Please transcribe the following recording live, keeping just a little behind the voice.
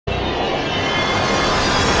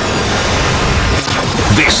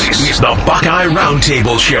This is the Buckeye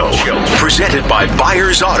Roundtable Show, presented by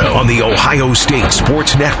Byers Auto on the Ohio State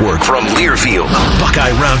Sports Network from Learfield.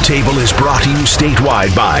 Buckeye Roundtable is brought to you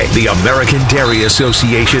statewide by the American Dairy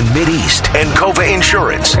Association Mideast and Cova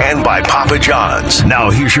Insurance, and by Papa John's. Now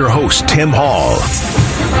here's your host, Tim Hall.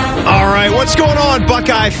 All right, what's going on,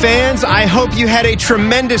 Buckeye fans? I hope you had a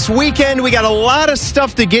tremendous weekend. We got a lot of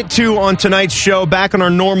stuff to get to on tonight's show. Back on our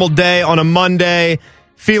normal day on a Monday.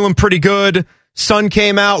 Feeling pretty good. Sun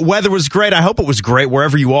came out. Weather was great. I hope it was great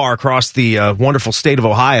wherever you are across the wonderful state of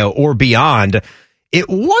Ohio or beyond. It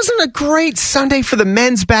wasn't a great Sunday for the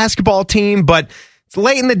men's basketball team, but it's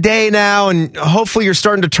late in the day now, and hopefully you're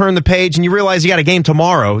starting to turn the page and you realize you got a game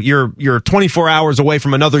tomorrow. You're 24 hours away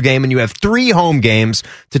from another game, and you have 3 home games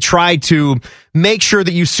to try to make sure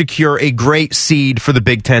that you secure a great seed for the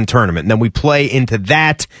Big Ten tournament. And then we play into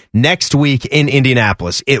that next week in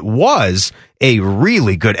Indianapolis. It was a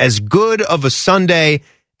really good, as good of a Sunday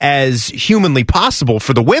as humanly possible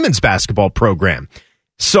for the women's basketball program.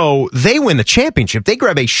 So they win the championship. They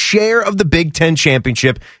grab a share of the Big Ten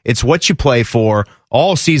championship. It's what you play for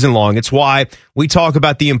all season long. It's why we talk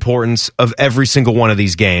about the importance of every single one of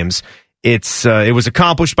these games. It was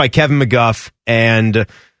accomplished by Kevin McGuff and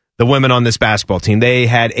the women on this basketball team. They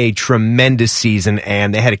had a tremendous season,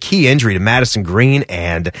 and they had a key injury to Madison Green,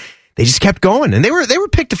 and they just kept going. And they were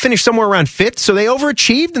picked to finish somewhere around 5th, so they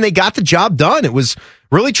overachieved and they got the job done. It was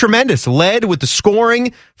really tremendous. Led with the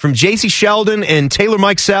scoring from J.C. Sheldon and Taylor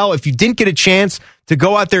Mikesell. If you didn't get a chance to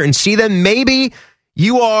go out there and see them, maybe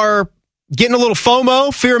you are getting a little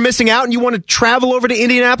FOMO, fear of missing out, and you want to travel over to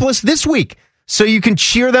Indianapolis this week so you can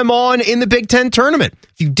cheer them on in the Big Ten tournament.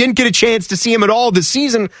 If you didn't get a chance to see them at all this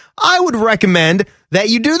season, I would recommend that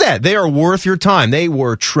you do that. They are worth your time. They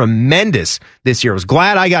were tremendous this year. I was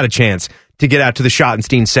glad I got a chance to get out to the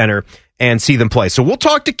Schottenstein Center and see them play. So we'll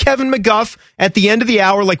talk to Kevin McGuff at the end of the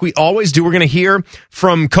hour like we always do. We're going to hear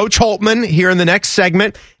from Coach Holtman here in the next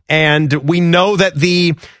segment, and we know that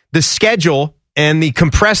the schedule and the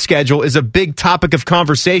compressed schedule is a big topic of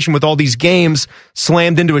conversation with all these games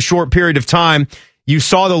slammed into a short period of time. You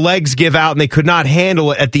saw the legs give out, and they could not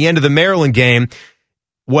handle it at the end of the Maryland game.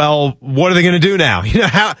 Well, what are they going to do now? You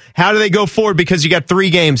know, how do they go forward? Because you got 3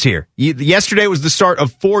 games here. Yesterday was the start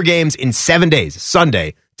of 4 games in 7 days.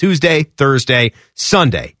 Sunday, Tuesday, Thursday,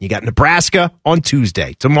 Sunday. You got Nebraska on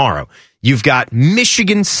Tuesday, tomorrow. You've got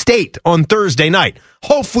Michigan State on Thursday night.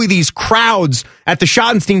 Hopefully these crowds at the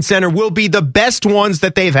Schottenstein Center will be the best ones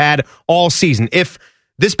that they've had all season. If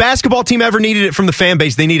this basketball team ever needed it from the fan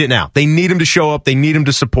base, they need it now. They need them to show up. They need them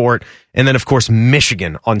to support. And then, of course,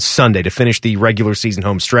 Michigan on Sunday to finish the regular season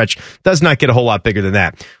home stretch. Does not get a whole lot bigger than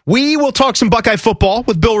that. We will talk some Buckeye football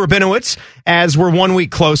with Bill Rabinowitz as we're 1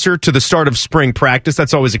 week closer to the start of spring practice.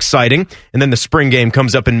 That's always exciting. And then the spring game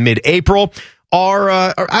comes up in mid-April. One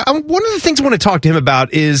of the things I want to talk to him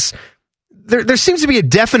about is there seems to be a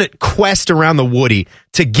definite quest around the Woody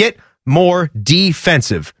to get more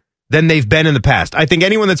defensive than they've been in the past. I think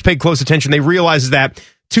anyone that's paid close attention, they realize that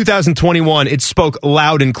 2021, it spoke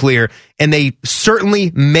loud and clear, and they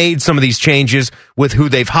certainly made some of these changes with who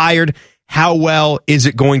they've hired. How well is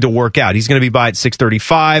it going to work out? He's going to be by at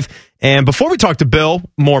 6:35. And before we talk to Bill,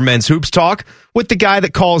 more men's hoops talk with the guy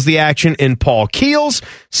that calls the action in Paul Keels.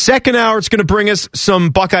 Second hour, it's going to bring us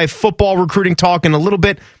some Buckeye football recruiting talk and a little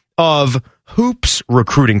bit of hoops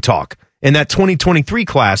recruiting talk in that 2023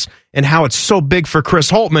 class and how it's so big for Chris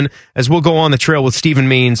Holtman, as we'll go on the trail with Stephen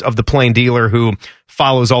Means of the Plain Dealer, who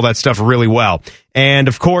follows all that stuff really well. And,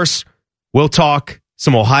 of course, we'll talk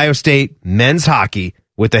some Ohio State men's hockey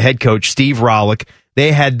with the head coach, Steve Rohlik.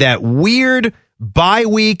 They had that weird bye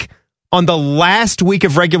week on the last week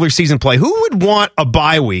of regular season play. Who would want a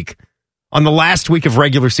bye week on the last week of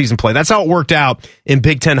regular season play? That's how it worked out in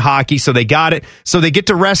Big Ten hockey, so they got it. So they get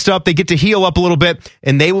to rest up, they get to heal up a little bit,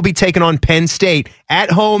 and they will be taking on Penn State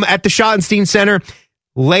at home at the Schottenstein Center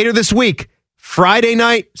later this week. Friday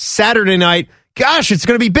night, Saturday night. Gosh, it's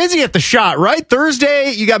going to be busy at the Schott, right?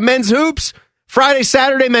 Thursday, you got men's hoops. Friday,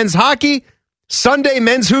 Saturday, men's hockey. Sunday,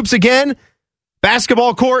 men's hoops again.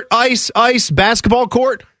 Basketball court, ice, basketball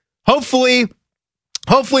court. Hopefully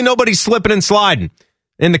nobody's slipping and sliding.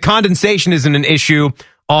 And the condensation isn't an issue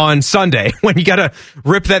on Sunday when you got to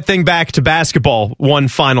rip that thing back to basketball one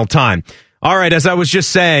final time. All right, as I was just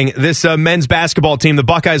saying, this men's basketball team, the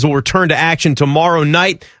Buckeyes, will return to action tomorrow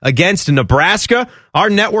night against Nebraska. Our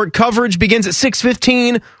network coverage begins at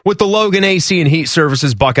 6:15 with the Logan AC and Heat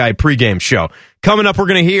Services Buckeye pregame show. Coming up, we're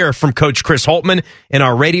going to hear from Coach Chris Holtman in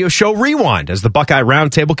our radio show Rewind as the Buckeye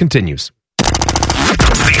Roundtable continues.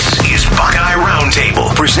 This is Buckeye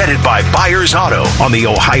Roundtable, presented by Buyers Auto on the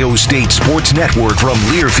Ohio State Sports Network from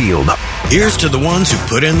Learfield. Here's to the ones who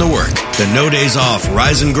put in the work, the no days off,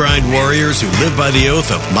 rise and grind warriors who live by the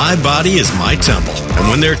oath of my body is my temple. And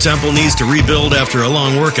when their temple needs to rebuild after a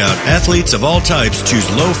long workout, athletes of all types choose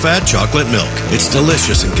low-fat chocolate milk. It's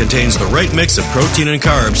delicious and contains the right mix of protein and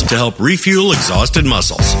carbs to help refuel exhausted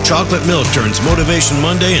muscles. Chocolate milk turns Motivation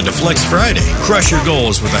Monday into Flex Friday. Crush your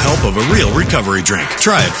goals with the help of a real recovery drink.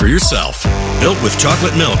 Try it for yourself. Built with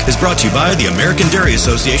chocolate milk is brought to you by the American Dairy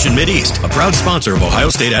Association Mideast, a proud sponsor of Ohio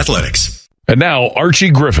State Athletics. And now, Archie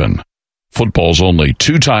Griffin, football's only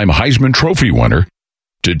two-time Heisman Trophy winner,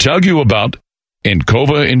 to tell you about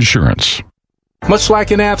Encova Insurance. Much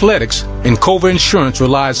like in athletics, Encova Insurance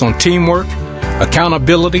relies on teamwork,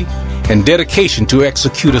 accountability, and dedication to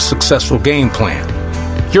execute a successful game plan.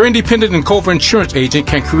 Your independent Encova Insurance agent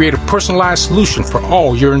can create a personalized solution for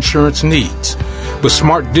all your insurance needs. With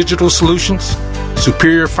smart digital solutions,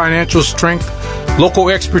 superior financial strength, local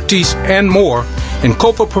expertise, and more,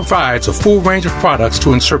 Encova provides a full range of products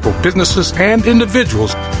to encircle businesses and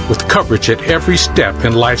individuals with coverage at every step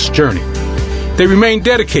in life's journey. They remain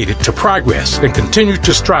dedicated to progress and continue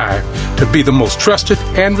to strive to be the most trusted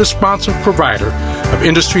and responsive provider of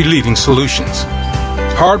industry-leading solutions.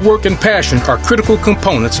 Hard work and passion are critical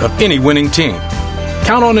components of any winning team.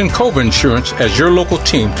 Count on Encova Insurance as your local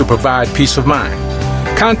team to provide peace of mind.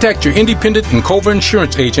 Contact your independent Encova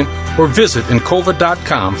Insurance agent or visit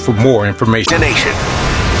Encova.com for more information.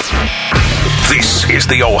 This is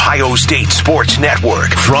the Ohio State Sports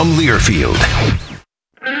Network from Learfield.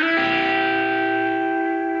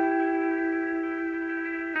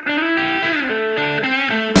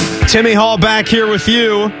 Timmy Hall back here with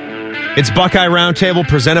you. It's Buckeye Roundtable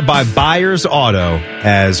presented by Buyers Auto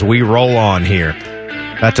as we roll on here.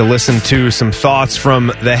 Got to listen to some thoughts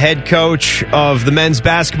from the head coach of the men's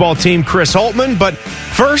basketball team, Chris Holtmann. But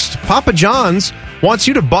first, Papa John's wants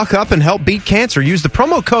you to buck up and help beat cancer. Use the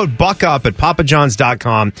promo code BUCKUP at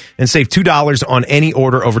papajohns.com and save $2 on any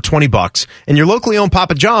order over $20. And your locally owned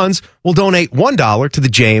Papa John's will donate $1 to the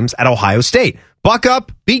James at Ohio State. Buck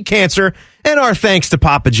up, beat cancer, and our thanks to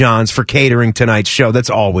Papa John's for catering tonight's show. That's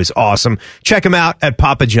always awesome. Check them out at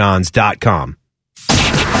papajohns.com.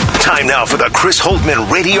 Time now for the Chris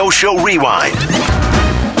Holtmann Radio Show Rewind.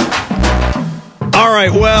 All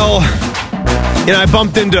right, well, I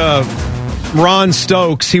bumped into Ron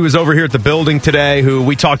Stokes. He was over here at the building today, who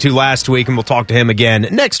we talked to last week, and we'll talk to him again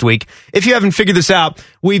next week. If you haven't figured this out,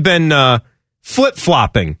 we've been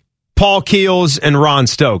flip-flopping Paul Keels and Ron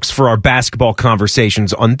Stokes for our basketball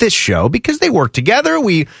conversations on this show because they work together.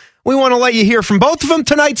 We want to let you hear from both of them.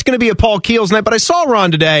 Tonight's going to be a Paul Keels night, but I saw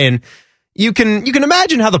Ron today, and you can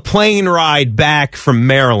imagine how the plane ride back from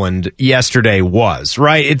Maryland yesterday was,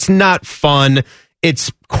 right? It's not fun.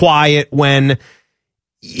 It's quiet when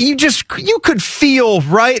you could feel,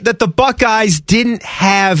 right, that the Buckeyes didn't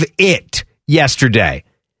have it yesterday.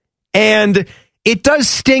 And it does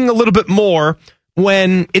sting a little bit more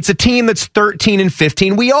when it's a team that's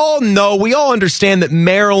 13-15. We all know, we all understand that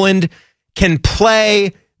Maryland can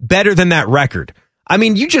play better than that record. I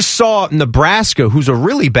mean, you just saw Nebraska, who's a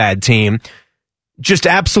really bad team, just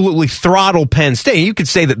absolutely throttle Penn State. You could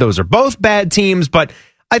say that those are both bad teams, but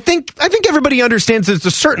I think everybody understands there's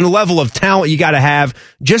a certain level of talent you got to have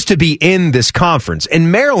just to be in this conference.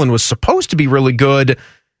 And Maryland was supposed to be really good.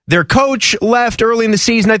 Their coach left early in the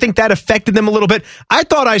season. I think that affected them a little bit. I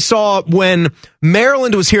thought I saw when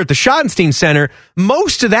Maryland was here at the Schottenstein Center,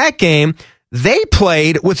 most of that game, they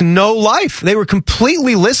played with no life. They were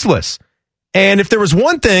completely listless. And if there was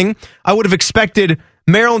one thing I would have expected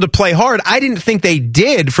Maryland to play hard, I didn't think they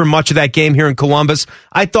did for much of that game here in Columbus.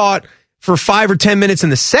 I thought for 5 or 10 minutes in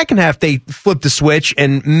the second half, they flipped the switch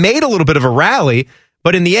and made a little bit of a rally.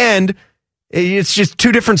 But in the end, it's just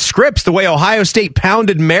two different scripts. The way Ohio State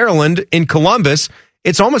pounded Maryland in Columbus,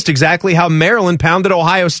 it's almost exactly how Maryland pounded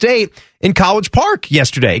Ohio State in College Park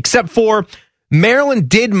yesterday, except for Maryland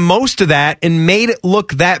did most of that and made it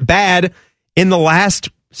look that bad in the last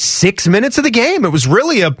 6 minutes of the game. It was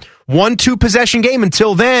really a 1-2 possession game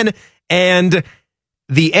until then. And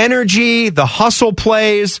the energy, the hustle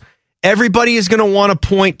plays, everybody is going to want to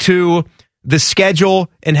point to the schedule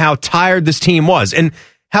and how tired this team was. And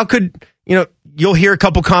how could, you'll hear a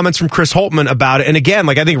couple comments from Chris Holtmann about it. And again,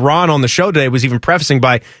 I think Ron on the show today was even prefacing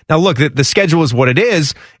by, now look, the schedule is what it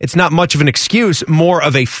is. It's not much of an excuse, more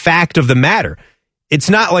of a fact of the matter. It's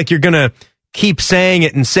not like you're going to keep saying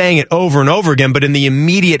it over and over again, but in the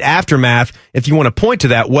immediate aftermath, if you want to point to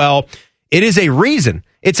that, well, it is a reason.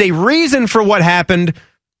 It's a reason for what happened,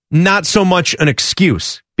 not so much an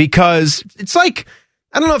excuse, because it's like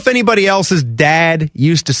I don't know if anybody else's dad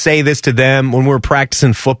used to say this to them when we were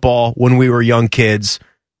practicing football when we were young kids.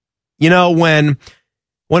 You know, when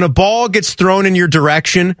a ball gets thrown in your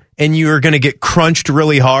direction and you're going to get crunched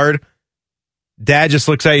really hard, Dad just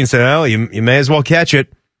looks at you and says, oh, you may as well catch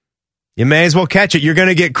it. You may as well catch it. You're going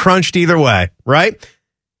to get crunched either way, right?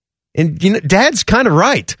 And, you know, Dad's kind of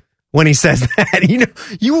right when he says that. You know,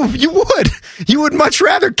 you would much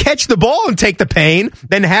rather catch the ball and take the pain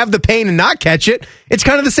than have the pain and not catch it. It's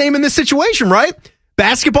kind of the same in this situation, right?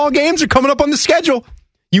 Basketball games are coming up on the schedule.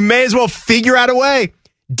 You may as well figure out a way.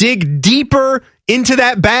 Dig deeper into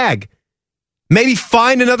that bag. Maybe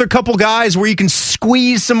find another couple guys where you can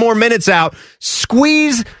squeeze some more minutes out.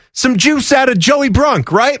 Squeeze some juice out of Joey Brunk,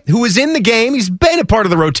 right? Who is in the game. He's been a part of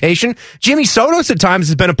the rotation. Jimmy Sotos at times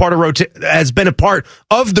has been a part of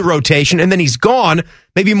the rotation, and then he's gone.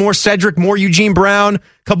 Maybe more Cedric, more Eugene Brown, a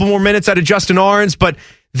couple more minutes out of Justin Ahrens, but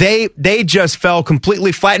they just fell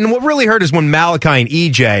completely flat. And what really hurt is when Malachi and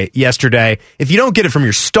EJ yesterday, if you don't get it from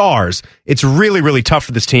your stars, it's really, really tough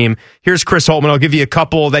for this team. Here's Chris Holtmann. I'll give you a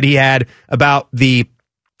couple that he had about the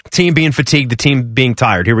team being fatigued, the team being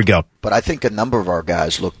tired. Here we go. But I think a number of our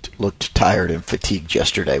guys looked tired and fatigued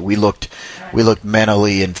yesterday. We looked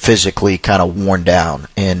mentally and physically kind of worn down.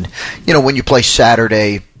 And, you know, when you play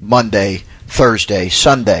Saturday, Monday, Thursday,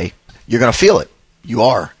 Sunday, you're going to feel it. You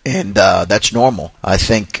are, and that's normal. I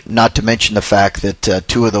think, not to mention the fact that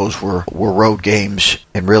two of those were road games,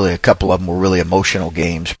 and really a couple of them were really emotional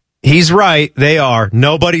games. He's right. They are.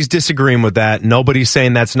 Nobody's disagreeing with that. Nobody's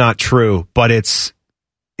saying that's not true, but it's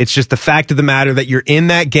just the fact of the matter that you're in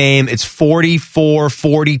that game. It's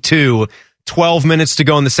 44-42, 12 minutes to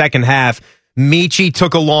go in the second half. Michi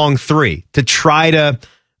took a long three to try to...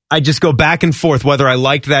 I just go back and forth whether I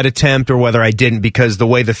liked that attempt or whether I didn't, because the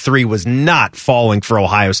way the three was not falling for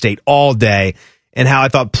Ohio State all day, and how I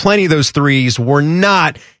thought plenty of those threes were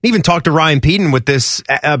not. I even talked to Ryan Peden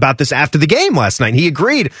about this after the game last night, and he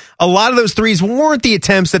agreed. A lot of those threes weren't the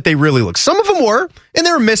attempts that they really looked. Some of them were, and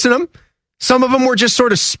they were missing them. Some of them were just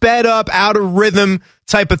sort of sped up, out of rhythm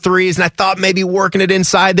type of threes, and I thought maybe working it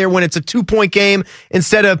inside there when it's a 2-point game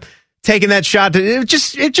instead of taking that shot. It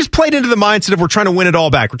just played into the mindset of we're trying to win it all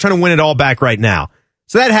back. We're trying to win it all back right now.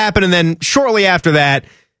 So that happened, and then shortly after that,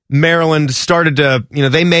 Maryland started to,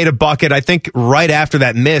 they made a bucket. I think right after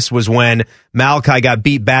that miss was when Malachi got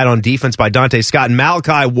beat bad on defense by Dante Scott, and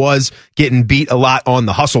Malachi was getting beat a lot on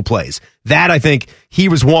the hustle plays. That, I think, he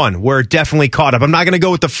was one where it definitely caught up. I'm not going to go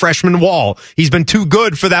with the freshman wall. He's been too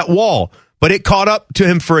good for that wall, but it caught up to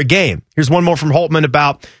him for a game. Here's one more from Holtmann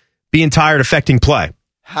about being tired affecting play.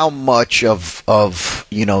 How much of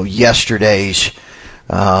yesterday's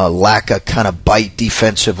lack of kind of bite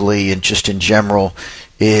defensively and just in general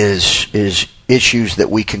is issues that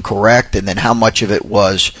we can correct, and then how much of it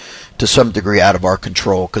was to some degree out of our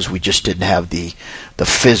control because we just didn't have the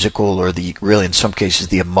physical or the really in some cases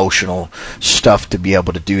the emotional stuff to be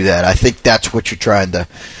able to do that. I think that's what you're trying to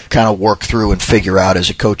kind of work through and figure out as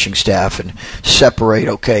a coaching staff and separate,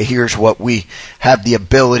 okay, here's what we have the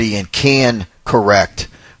ability and can correct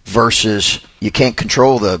versus you can't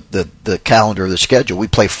control the calendar or the schedule. We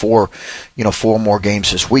play four more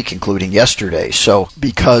games this week, including yesterday. So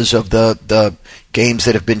because of the games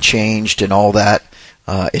that have been changed and all that,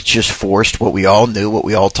 it's just forced what we all knew, what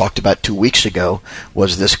we all talked about 2 weeks ago,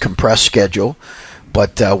 was this compressed schedule.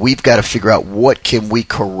 But we've got to figure out what can we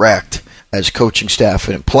correct as coaching staff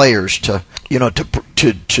and players to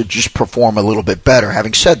just perform a little bit better.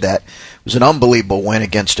 Having said that, it was an unbelievable win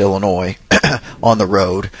against Illinois on the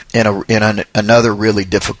road in another really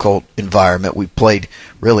difficult environment. We played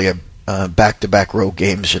really a back-to-back road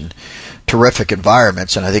games in terrific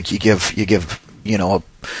environments, and I think you give a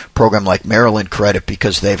program like Maryland credit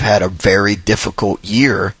because they've had a very difficult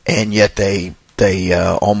year, and yet they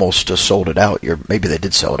almost sold it out. Maybe they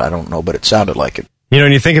did sell it. I don't know, but it sounded like it.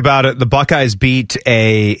 When you think about it, the Buckeyes beat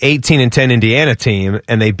a 18-10 Indiana team,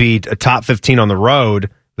 and they beat a top 15 on the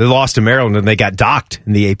road. They lost to Maryland, and they got docked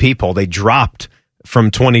in the AP poll. They dropped from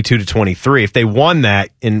 22 to 23. If they won that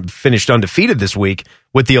and finished undefeated this week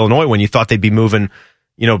with the Illinois win, you thought they'd be moving,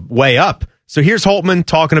 way up. So here's Holtmann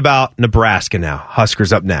talking about Nebraska now.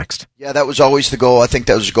 Huskers up next. Yeah, that was always the goal. I think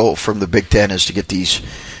that was the goal from the Big Ten, is to get these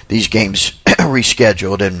games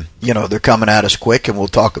rescheduled, and they're coming at us quick, and we'll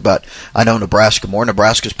talk about, I know Nebraska more.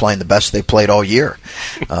 Nebraska's playing the best they played all year.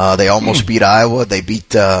 They almost beat Iowa. They beat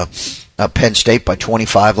Penn State by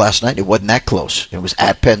 25 last night. It wasn't that close. It was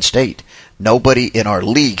at Penn State. Nobody in our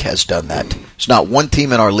league has done that. There's not one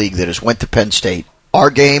team in our league that has went to Penn State. Our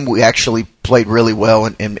game, we actually played really well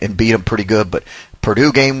and beat them pretty good. But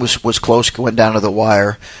Purdue game was close, went down to the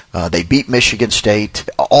wire. They beat Michigan State.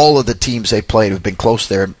 All of the teams they played have been close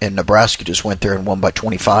there, and Nebraska just went there and won by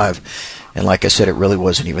 25. And like I said, it really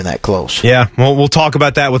wasn't even that close. Yeah, well, we'll talk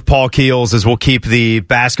about that with Paul Keels as we'll keep the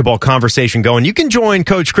basketball conversation going. You can join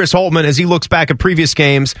Coach Chris Holtmann as he looks back at previous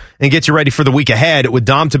games and gets you ready for the week ahead with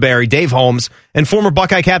Dom Taberry, Dave Holmes, and former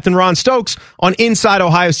Buckeye captain Ron Stokes on Inside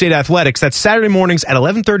Ohio State Athletics. That's Saturday mornings at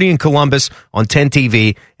 11:30 in Columbus on 10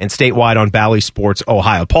 TV and statewide on Bally Sports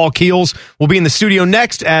Ohio. Paul Keels will be in the studio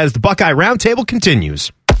next as the Buckeye Roundtable continues.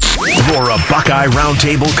 More of Buckeye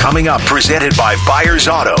Roundtable coming up, presented by Byers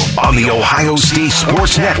Auto on the Ohio State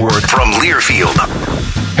Sports Network from Learfield.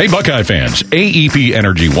 Hey, Buckeye fans, AEP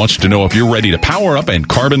Energy wants to know if you're ready to power up and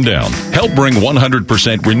carbon down. Help bring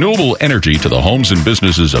 100% renewable energy to the homes and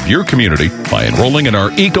businesses of your community by enrolling in our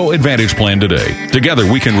Eco Advantage plan today. Together,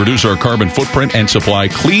 we can reduce our carbon footprint and supply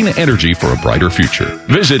clean energy for a brighter future.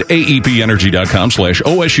 Visit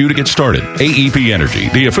aepenergy.com/OSU to get started. AEP Energy,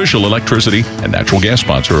 the official electricity and natural gas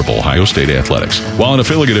sponsor of Ohio State Athletics. While an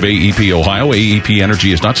affiliate of AEP Ohio, AEP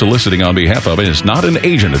Energy is not soliciting on behalf of and is not an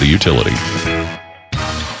agent of the utility.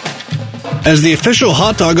 As the official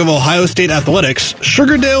hot dog of Ohio State Athletics,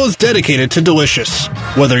 Sugardale is dedicated to delicious.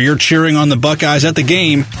 Whether you're cheering on the Buckeyes at the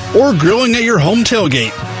game or grilling at your home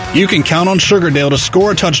tailgate, you can count on Sugardale to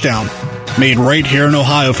score a touchdown. Made right here in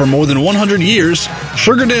Ohio for more than 100 years,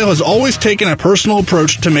 Sugardale has always taken a personal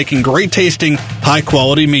approach to making great tasting,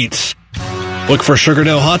 high-quality meats. Look for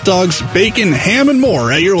Sugardale hot dogs, bacon, ham, and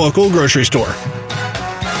more at your local grocery store.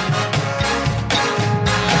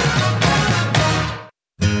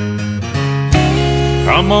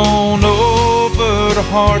 Come on over to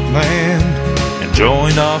Heartland and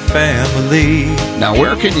join our family. Now,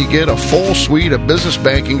 where can you get a full suite of business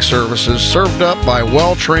banking services served up by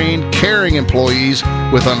well-trained, caring employees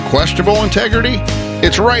with unquestionable integrity?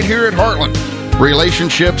 It's right here at Heartland.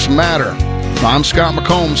 Relationships matter. I'm Scott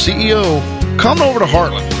McComb, CEO. Come over to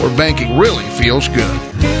Heartland, where banking really feels good.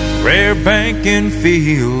 Where banking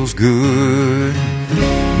feels good.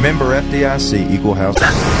 Member FDIC, Equal House.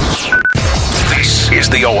 This is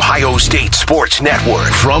the Ohio State Sports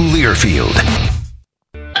Network from Learfield.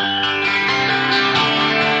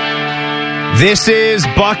 This is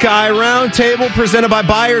Buckeye Roundtable presented by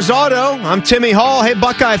Byers Auto. I'm Timmy Hall. Hey,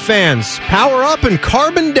 Buckeye fans, power up and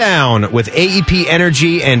carbon down with AEP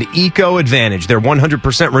Energy and Eco Advantage, their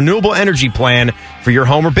 100% renewable energy plan for your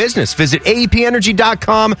home or business. Visit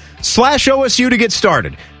aepenergy.com/OSU to get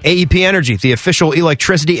started. AEP Energy, the official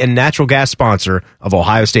electricity and natural gas sponsor of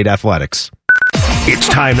Ohio State Athletics. It's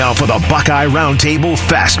time now for the Buckeye Roundtable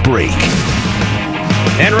Fast Break.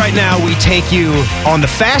 And right now we take you on the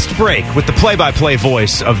fast break with the play-by-play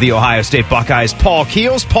voice of the Ohio State Buckeyes, Paul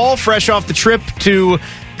Keels. Paul, fresh off the trip to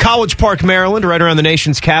College Park, Maryland, right around the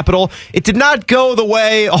nation's capital. It did not go the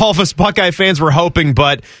way all of us Buckeye fans were hoping,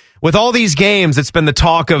 but with all these games, it's been the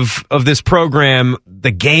talk of this program.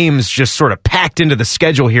 The games just sort of packed into the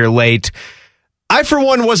schedule here late. I, for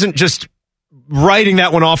one, wasn't just writing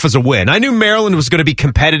that one off as a win. I knew Maryland was going to be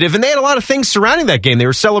competitive, and they had a lot of things surrounding that game. They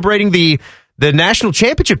were celebrating the national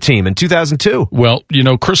championship team in 2002. Well, you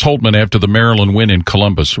know, Chris Holtmann, after the Maryland win in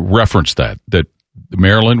Columbus, referenced that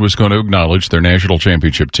Maryland was going to acknowledge their national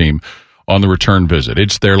championship team on the return visit.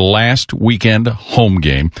 It's their last weekend home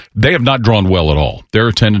game. They have not drawn well at all. Their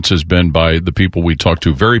attendance has been, by the people we talked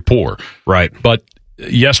to, very poor. Right. But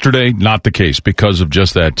yesterday, not the case because of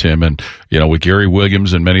just that, Tim. And, you know, with Gary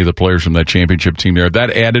Williams and many of the players from that championship team there,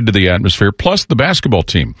 that added to the atmosphere, plus the basketball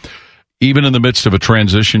team. Even in the midst of a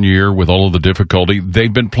transition year with all of the difficulty,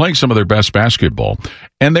 they've been playing some of their best basketball.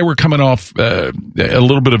 And they were coming off a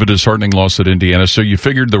little bit of a disheartening loss at Indiana, so you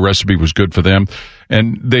figured the recipe was good for them.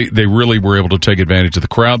 And they really were able to take advantage of the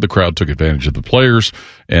crowd. The crowd took advantage of the players,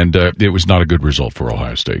 and it was not a good result for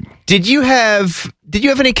Ohio State. Did you have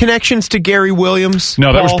any connections to Gary Williams? No,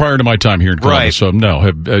 Paul? That was prior to my time here in Columbus. Right. So no,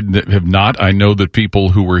 have not. I know that people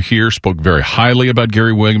who were here spoke very highly about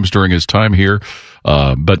Gary Williams during his time here.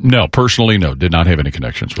 But no, personally, no, did not have any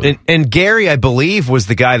connections with him. And Gary, I believe, was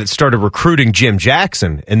the guy that started recruiting Jim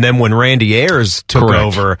Jackson. And then when Randy Ayers took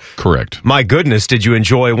over. Correct. My goodness, did you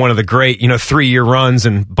enjoy one of the great, 3-year runs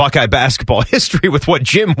in Buckeye basketball history with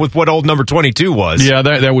what old number 22 was? Yeah,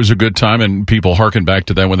 that was a good time. And people harken back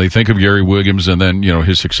to that when they think of Gary Williams and then,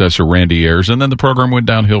 his successor, Randy Ayers. And then the program went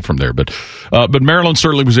downhill from there. But Maryland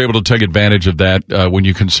certainly was able to take advantage of that when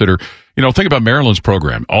you consider. Think about Maryland's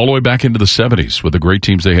program all the way back into the 70s with the great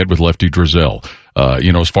teams they had with Lefty Driesell,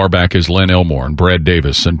 as far back as Len Elmore and Brad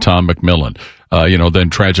Davis and Tom McMillan. than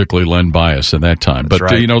tragically Len Bias in that time. That's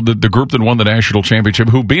but, right. The group that won the national championship,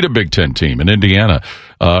 who beat a Big Ten team in Indiana,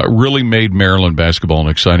 really made Maryland basketball an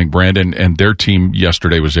exciting brand, and their team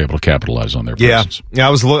yesterday was able to capitalize on their presence. Yeah,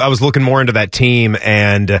 I was looking more into that team,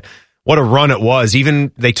 and what a run it was.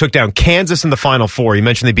 Even they took down Kansas in the Final Four. You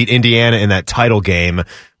mentioned they beat Indiana in that title game,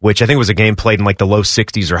 which I think was a game played in like the low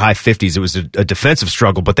 60s or high 50s. It was a defensive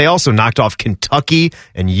struggle, but they also knocked off Kentucky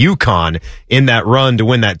and UConn in that run to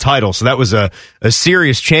win that title. So that was a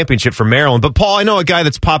serious championship for Maryland. But Paul, I know a guy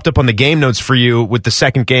that's popped up on the game notes for you with the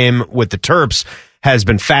second game with the Terps has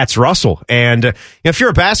been Fats Russell. And if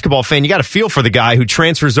you're a basketball fan, you got to feel for the guy who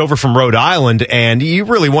transfers over from Rhode Island, and you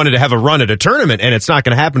really wanted to have a run at a tournament, and it's not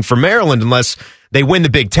going to happen for Maryland unless they win the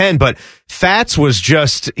Big Ten. But Fats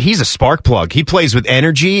he's a spark plug. He plays with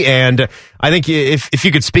energy, and I think if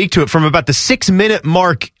you could speak to it from about the 6-minute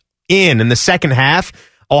mark in the second half,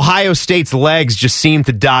 Ohio State's legs just seemed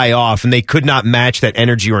to die off, and they could not match that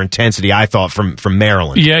energy or intensity, I thought, from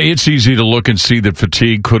Maryland. Yeah, it's easy to look and see that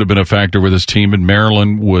fatigue could have been a factor with this team, and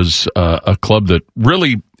Maryland was a club that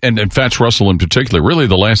really, and Fats Russell in particular, really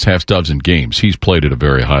the last half dozen games, he's played at a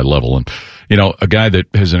very high level. And, a guy that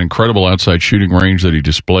has an incredible outside shooting range that he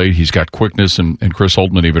displayed. He's got quickness, and Chris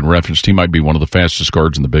Holtman even referenced he might be one of the fastest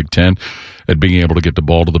guards in the Big Ten at being able to get the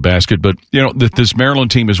ball to the basket. But, this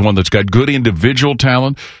Maryland team is one that's got good individual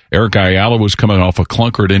talent. Eric Ayala was coming off a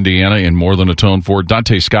clunker at Indiana and more than atoned for it.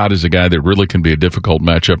 Dante Scott is a guy that really can be a difficult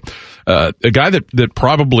matchup. A guy that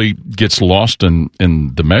probably gets lost in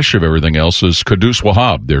the mesh of everything else is Kudus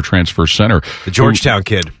Wahab, their transfer center. The Georgetown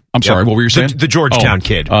kid. I'm sorry, what were you saying? The Georgetown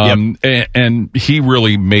kid. Yep. And he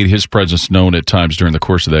really made his presence known at times during the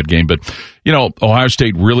course of that game. But, Ohio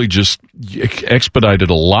State really just expedited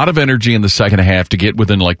a lot of energy in the second half to get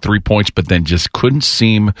within like 3 points, but then just couldn't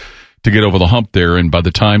seem to get over the hump there. And by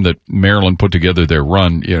the time that Maryland put together their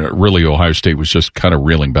run, really Ohio State was just kind of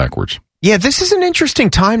reeling backwards. Yeah, this is an interesting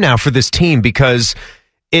time now for this team because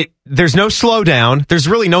there's no slowdown. There's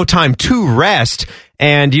really no time to rest.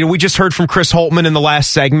 And, we just heard from Chris Holtman in the last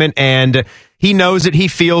segment, and he knows it, he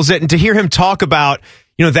feels it. And to hear him talk about,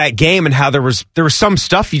 that game and how there was some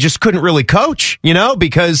stuff you just couldn't really coach,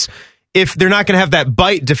 because if they're not going to have that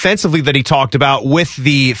bite defensively that he talked about with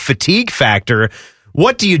the fatigue factor,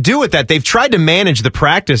 what do you do with that? They've tried to manage the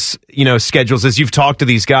practice, schedules as you've talked to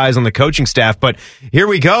these guys on the coaching staff. But here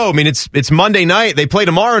we go. I mean, it's Monday night. They play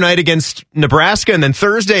tomorrow night against Nebraska, and then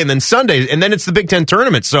Thursday, and then Sunday, and then it's the Big Ten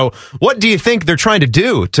tournament. So what do you think they're trying to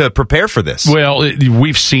do to prepare for this? Well,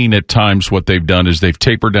 we've seen at times what they've done is they've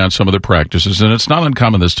tapered down some of their practices, and it's not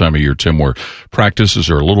uncommon this time of year, Tim, where practices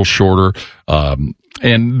are a little shorter.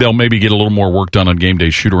 And they'll maybe get a little more work done on game day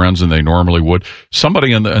shoot-arounds than they normally would.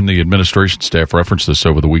 Somebody in the administration staff referenced this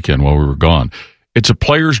over the weekend while we were gone. It's a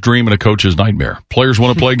player's dream and a coach's nightmare. Players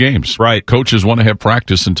want to play games. Right. Coaches want to have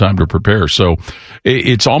practice and time to prepare. So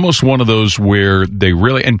it's almost one of those where they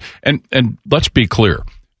really, and let's be clear,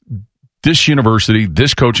 this university,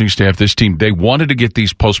 this coaching staff, this team, they wanted to get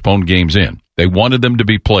these postponed games in. They wanted them to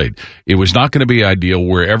be played. It was not going to be ideal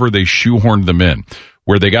wherever they shoehorned them in.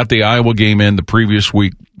 Where they got the Iowa game in the previous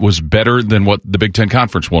week was better than what the Big Ten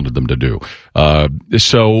Conference wanted them to do.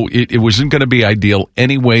 So it wasn't going to be ideal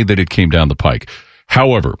any way that it came down the pike.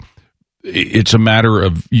 However, it's a matter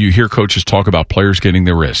of, you hear coaches talk about players getting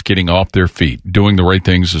their rest, getting off their feet, doing the right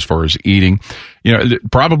things as far as eating.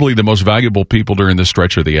 Probably the most valuable people during this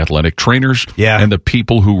stretch are the athletic trainers and the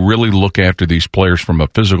people who really look after these players from a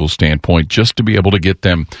physical standpoint, just to be able to get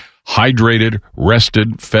them hydrated,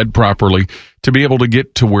 rested, fed properly, to be able to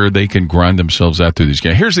get to where they can grind themselves out through these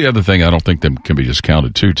games. Here's the other thing I don't think can be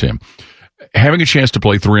discounted too, Tim. Having a chance to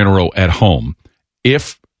play 3 in a row at home,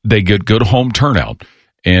 if they get good home turnout,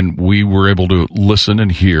 and we were able to listen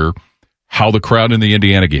and hear how the crowd in the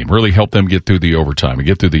Indiana game really helped them get through the overtime and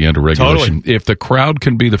get through the end of regulation. Totally. If the crowd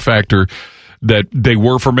can be the factor that they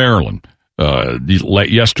were for Maryland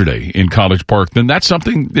yesterday in College Park, then that's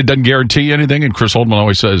something that doesn't guarantee anything. And Chris Holtman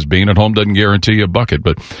always says being at home doesn't guarantee a bucket,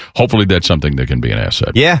 but hopefully that's something that can be an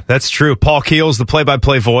asset. Yeah, that's true. Paul Keels, the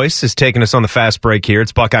play-by-play voice, is taking us on the fast break here.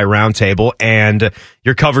 It's Buckeye Roundtable, and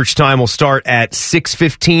your coverage time will start at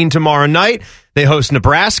 6:15 tomorrow night. They host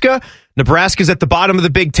Nebraska. Nebraska's at the bottom of the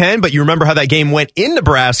Big Ten, but you remember how that game went in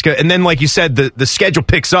Nebraska, and then, like you said, the schedule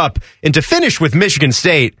picks up, and to finish with Michigan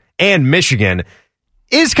State and Michigan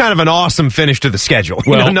is kind of an awesome finish to the schedule,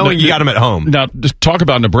 knowing you got them at home. Now, just talk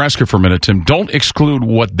about Nebraska for a minute, Tim. Don't exclude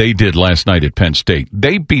what they did last night at Penn State.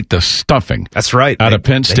 They beat the stuffing out of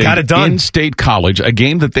Penn State. They got it done. In State College, a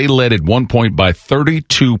game that they led at one point by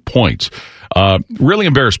 32 points. really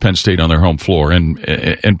embarrassed Penn State on their home floor. And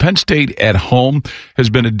Penn State at home has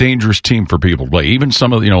been a dangerous team for people to play. Even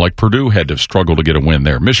some of, like Purdue had to struggle to get a win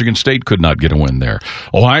there. Michigan State could not get a win there.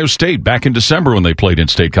 Ohio State, back in December when they played in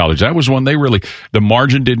State College, that was when the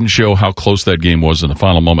margin didn't show how close that game was in the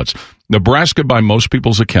final moments. Nebraska, by most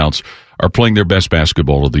people's accounts, are playing their best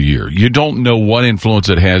basketball of the year. You don't know what influence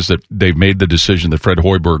it has that they've made the decision that Fred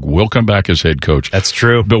Hoiberg will come back as head coach. That's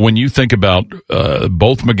true. But when you think about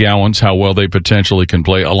both McGowans, how well they potentially can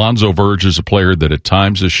play, Alonzo Verge is a player that at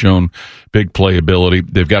times has shown big playability.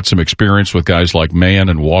 They've got some experience with guys like Mann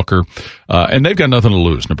and Walker, and they've got nothing to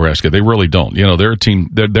lose, Nebraska. They really don't. They're a team,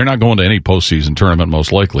 they're not going to any postseason tournament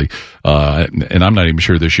most likely, and I'm not even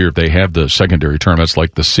sure this year if they have the secondary tournaments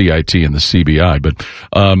like the CIT and the CBI,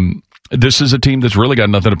 but this is a team that's really got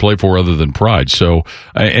nothing to play for other than pride. So,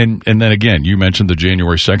 and then again, you mentioned the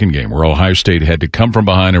January 2nd game where Ohio State had to come from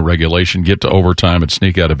behind in regulation, get to overtime, and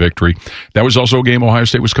sneak out a victory. That was also a game Ohio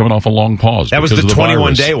State was coming off a long pause. That was the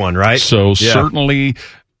 21-day one, right? So certainly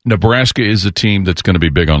Nebraska is a team that's going to be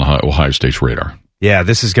big on Ohio State's radar. Yeah,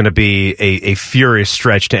 this is going to be a furious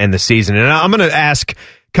stretch to end the season. And I'm going to ask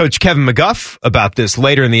Coach Kevin McGuff about this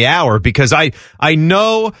later in the hour because I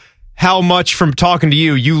know how much from talking to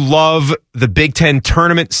you love the Big Ten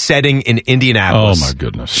tournament setting in Indianapolis. Oh, my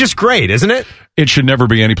goodness. It's just great, isn't it? It should never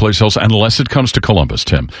be anyplace else unless it comes to Columbus,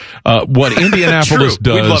 Tim. What Indianapolis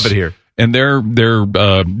does... We love it here. And their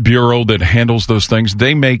bureau that handles those things,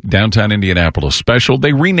 they make downtown Indianapolis special.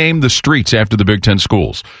 They rename the streets after the Big Ten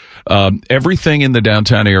schools. Everything in the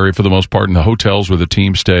downtown area, for the most part, in the hotels where the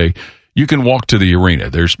teams stay, you can walk to the arena.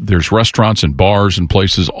 There's restaurants and bars and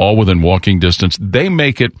places all within walking distance. They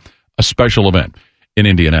make it a special event in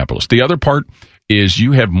Indianapolis. The other part is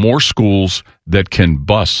you have more schools that can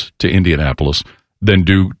bus to Indianapolis than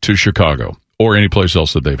do to Chicago or any place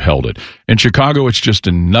else that they've held it. In Chicago, it's just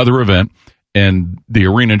another event, and the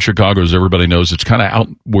arena in Chicago, as everybody knows, it's kind of out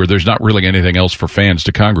where there's not really anything else for fans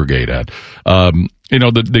to congregate at.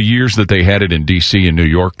 The years that they had it in D.C. and New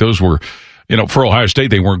York, those were... for Ohio State,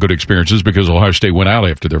 they weren't good experiences because Ohio State went out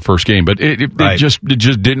after their first game, but it just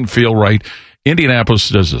didn't feel right. Indianapolis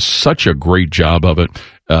does such a great job of it.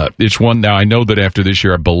 It's one now. I know that after this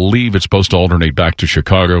year, I believe it's supposed to alternate back to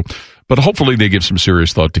Chicago, but hopefully they give some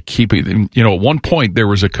serious thought to keep it. At one point there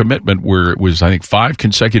was a commitment where it was, I think, 5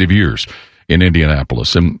 consecutive years in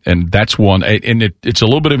Indianapolis, and that's one. And it's a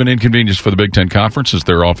little bit of an inconvenience for the Big Ten Conference as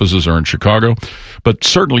their offices are in Chicago, but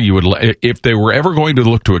certainly you would, if they were ever going to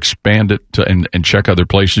look to expand it and check other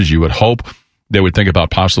places, you would hope they would think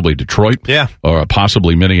about possibly Detroit, or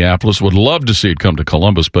possibly Minneapolis. Would love to see it come to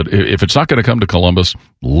Columbus, but if it's not going to come to Columbus,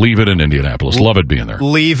 leave it in Indianapolis. Love it being there.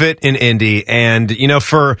 Leave it in Indy, and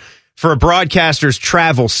for a broadcaster's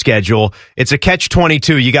travel schedule, it's a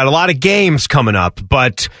catch-22. You got a lot of games coming up,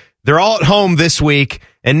 but they're all at home this week,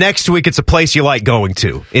 and next week it's a place you like going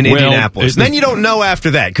to in Indianapolis. And then you don't know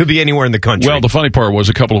after that. Could be anywhere in the country. Well, the funny part was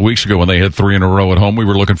a couple of weeks ago when they had 3 in a row at home, we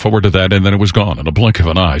were looking forward to that, and then it was gone in a blink of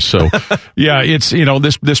an eye. So, yeah, it's,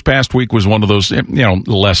 this past week was one of those,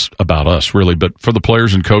 less about us, really, but for the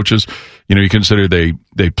players and coaches, you consider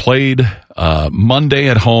they played Monday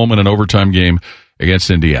at home in an overtime game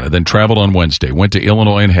against Indiana, then traveled on Wednesday, went to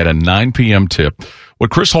Illinois and had a 9 p.m. tip.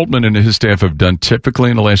 What Chris Holtman and his staff have done typically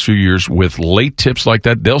in the last few years with late tips like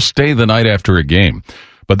that, they'll stay the night after a game.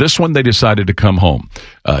 But this one, they decided to come home.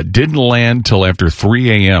 Didn't land till after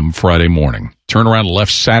 3 a.m. Friday morning. Turned around,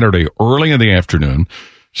 left Saturday early in the afternoon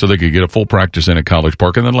so they could get a full practice in at College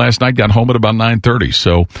Park. And then last night got home at about 9:30.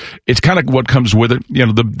 So it's kind of what comes with it.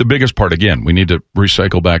 The biggest part, again, we need to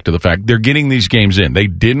recycle back to the fact they're getting these games in. They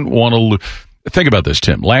didn't want to lose. Think about this,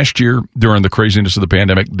 Tim. Last year, during the craziness of the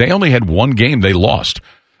pandemic, they only had one game they lost.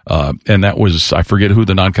 And that was, I forget who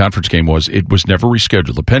the non-conference game was. It was never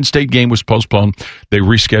rescheduled. The Penn State game was postponed. They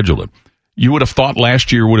rescheduled it. You would have thought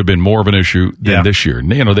last year would have been more of an issue than this year.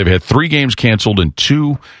 They've had 3 games canceled and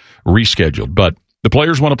 2 rescheduled. But the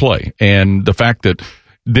players want to play. And the fact that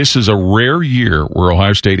this is a rare year where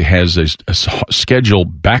Ohio State has a schedule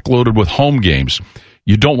backloaded with home games,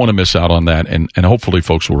 you don't want to miss out on that, and hopefully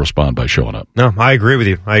folks will respond by showing up. No, I agree with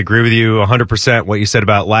you. I agree with you 100% what you said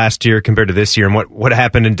about last year compared to this year, and what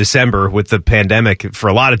happened in December with the pandemic for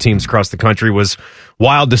a lot of teams across the country was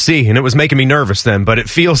wild to see, and it was making me nervous then, but it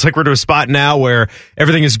feels like we're to a spot now where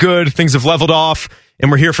everything is good, things have leveled off, and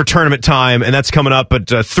we're here for tournament time, and that's coming up. But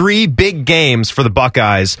 3 big games for the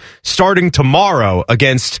Buckeyes starting tomorrow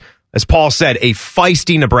against, as Paul said, a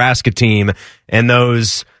feisty Nebraska team, and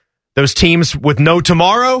those teams with no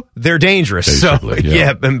tomorrow, they're dangerous. Basically, so,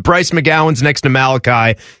 yeah, and Bryce McGowan's next to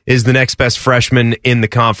Malachi is the next best freshman in the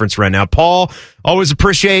conference right now. Paul, always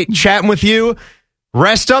appreciate chatting with you.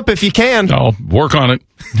 Rest up if you can. I'll work on it.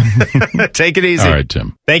 Take it easy. All right,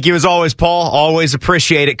 Tim. Thank you as always, Paul. Always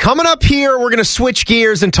appreciate it. Coming up here, we're going to switch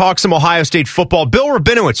gears and talk some Ohio State football. Bill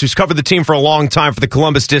Rabinowitz, who's covered the team for a long time for the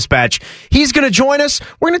Columbus Dispatch, he's going to join us.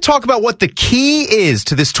 We're going to talk about what the key is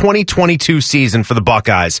to this 2022 season for the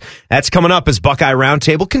Buckeyes. That's coming up as Buckeye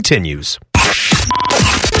Roundtable continues.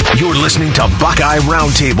 You're listening to Buckeye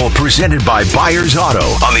Roundtable, presented by Byers Auto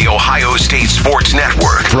on the Ohio State Sports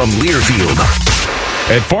Network from Learfield.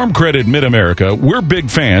 At Farm Credit Mid-America, we're big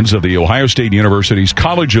fans of the Ohio State University's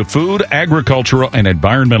College of Food, Agricultural, and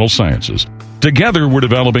Environmental Sciences. Together, we're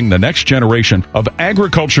developing the next generation of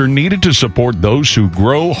agriculture needed to support those who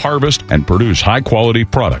grow, harvest, and produce high-quality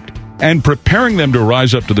product, and preparing them to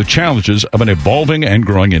rise up to the challenges of an evolving and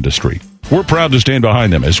growing industry. We're proud to stand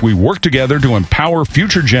behind them as we work together to empower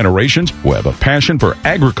future generations who have a passion for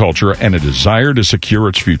agriculture and a desire to secure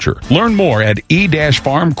its future. Learn more at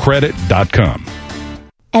e-farmcredit.com.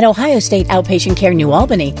 At Ohio State Outpatient Care New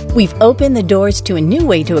Albany, we've opened the doors to a new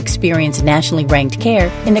way to experience nationally ranked care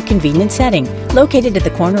in a convenient setting, located at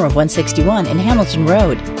the corner of 161 and Hamilton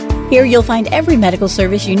Road. Here you'll find every medical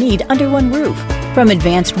service you need under one roof, from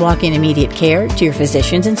advanced walk-in immediate care to your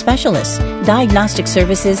physicians and specialists, diagnostic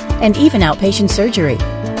services, and even outpatient surgery.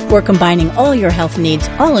 We're combining all your health needs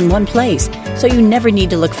all in one place, so you never need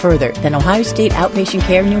to look further than Ohio State Outpatient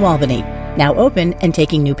Care New Albany, now open and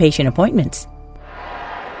taking new patient appointments.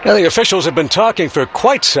 Now, the officials have been talking for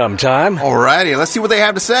quite some time. Alrighty, let's see what they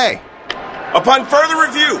have to say. Upon further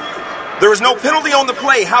review, there is no penalty on the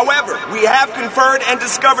play. However, we have conferred and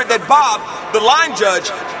discovered that Bob, the line judge,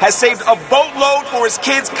 has saved a boatload for his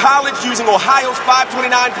kids' college using Ohio's 529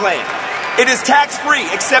 plan. It is tax-free,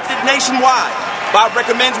 accepted nationwide. Bob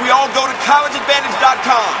recommends we all go to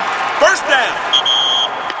collegeadvantage.com. First down.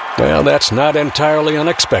 Well, that's not entirely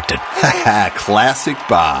unexpected. Classic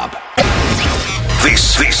Bob.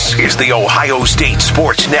 This is the Ohio State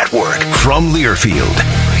Sports Network from Learfield.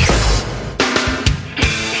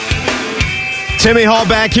 Timmy Hall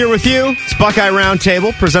back here with you. It's Buckeye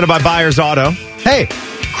Roundtable, presented by Byers Auto. Hey,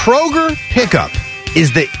 Kroger Pickup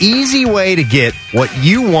is the easy way to get what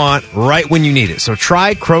you want right when you need it. So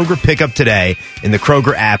try Kroger Pickup today in the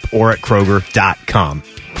Kroger app or at Kroger.com.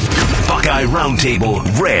 Buckeye Roundtable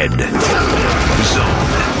Red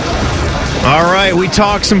Zone. All right, we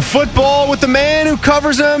talk some football with the man who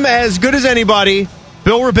covers them as good as anybody,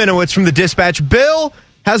 Bill Rabinowitz from the Dispatch. Bill,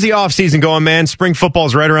 how's the offseason going, man? Spring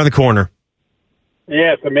football's right around the corner.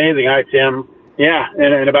 Yeah, it's amazing. Hi, Tim. Yeah,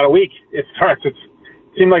 in about a week it starts. It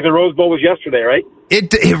seemed like the Rose Bowl was yesterday, right?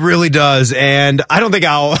 It really does, and I don't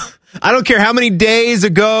care how many days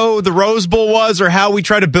ago the Rose Bowl was or how we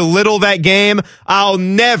try to belittle that game. I'll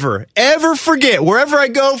never, ever forget, wherever I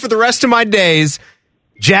go for the rest of my days,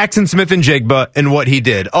 Jackson Smith-Njigba and what he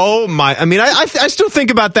did. Oh, my. I mean, I still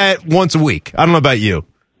think about that once a week. I don't know about you.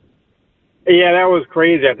 Yeah, that was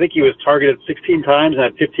crazy. I think he was targeted 16 times and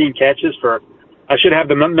had 15 catches for, I should have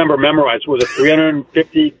the number memorized. Was it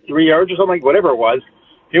 353 yards or something? Whatever it was.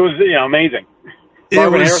 It was, amazing.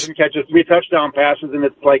 Marvin Harrison catches 3 touchdown passes, and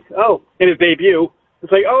it's like, in his debut,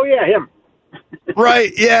 it's like, yeah, him.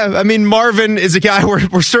 Right, yeah. I mean, Marvin is a guy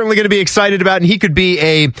we're certainly going to be excited about, and he could be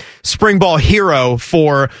a spring ball hero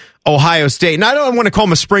for Ohio State. And I don't want to call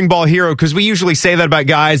him a spring ball hero because we usually say that about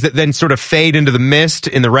guys that then sort of fade into the mist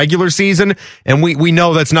in the regular season, and we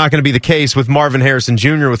know that's not going to be the case with Marvin Harrison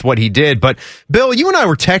Jr. with what he did. But, Bill, you and I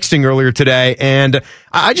were texting earlier today, and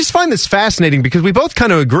I just find this fascinating because we both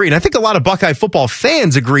kind of agree, and I think a lot of Buckeye football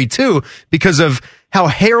fans agree, too, because of how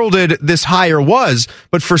heralded this hire was.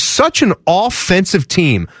 But for such an offensive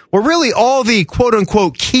team, where really all the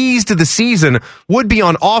quote-unquote keys to the season would be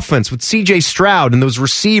on offense with C.J. Stroud and those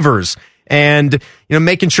receivers and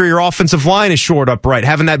making sure your offensive line is shored up right,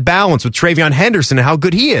 having that balance with Travion Henderson and how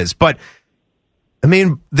good he is. But, I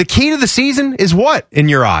mean, the key to the season is what, in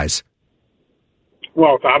your eyes?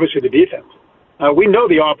 Well, it's obviously the defense. We know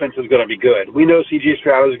the offense is going to be good. We know C.J.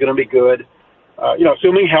 Stroud is going to be good,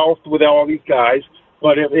 assuming health with all these guys.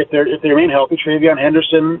 But if they remain healthy, Travion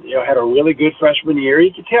Henderson, had a really good freshman year.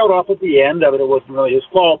 He tailed off at the end. It wasn't really his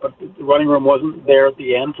fault, but the running room wasn't there at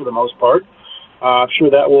the end for the most part. I'm sure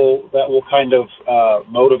that will kind of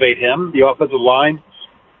motivate him. The offensive line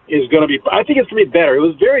is going to be. I think it's going to be better. It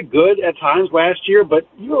was very good at times last year, but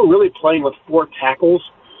you were really playing with 4 tackles,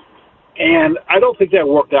 and I don't think that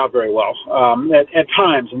worked out very well. At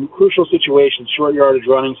times, in crucial situations, short yardage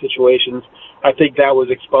running situations, I think that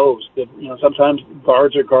was exposed. That sometimes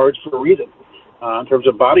guards are guards for a reason in terms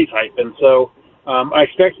of body type, and so I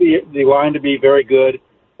expect the line to be very good.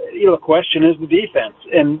 The question is the defense,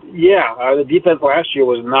 and the defense last year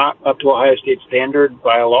was not up to Ohio State standard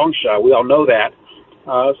by a long shot. We all know that.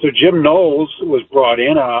 So Jim Knowles was brought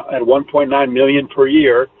in at $1.9 million per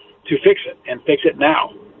year to fix it, and fix it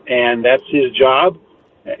now. And that's his job.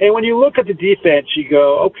 And when you look at the defense, you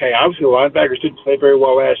go, okay, obviously the linebackers didn't play very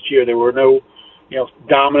well last year. There were no,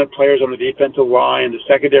 dominant players on the defensive line. The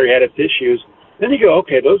secondary had its issues. Then you go,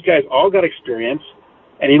 okay, those guys all got experience.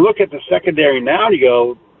 And you look at the secondary now, and you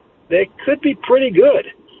go, they could be pretty good,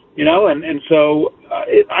 And so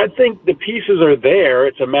I think the pieces are there.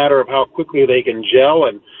 It's a matter of how quickly they can gel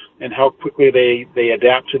and how quickly they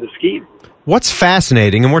adapt to the scheme. What's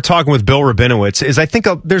fascinating, and we're talking with Bill Rabinowitz, is I think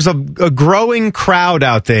there's a growing crowd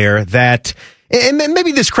out there that, and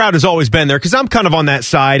maybe this crowd has always been there, because I'm kind of on that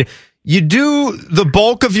side. You do the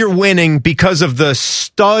bulk of your winning because of the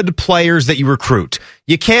stud players that you recruit.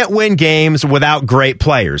 You can't win games without great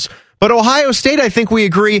players. But Ohio State, I think we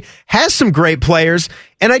agree, has some great players,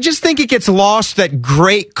 and I just think it gets lost that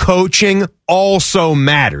great coaching also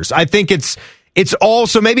matters. I think it's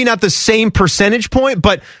also maybe not the same percentage point,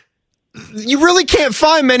 but you really can't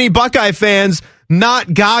find many Buckeye fans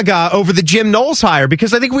not gaga over the Jim Knowles hire,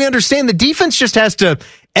 because I think we understand the defense just has to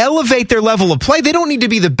elevate their level of play. They don't need to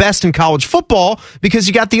be the best in college football because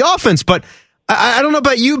you got the offense. But I don't know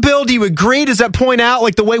about you, Bill. Do you agree? Does that point out,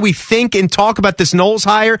 like, the way we think and talk about this Knowles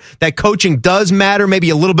hire, that coaching does matter maybe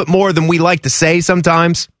a little bit more than we like to say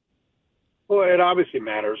sometimes? Well, it obviously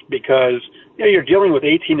matters because you're dealing with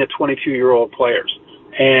 18 to 22-year-old players,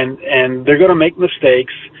 and they're going to make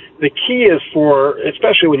mistakes. The key is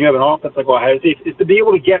especially when you have an offense like Ohio State, is to be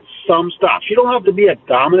able to get some stops. You don't have to be a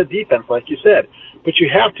dominant defense, like you said, but you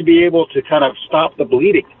have to be able to kind of stop the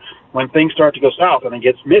bleeding when things start to go south. And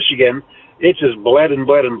against Michigan, it just bled and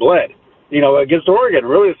bled and bled. Against Oregon,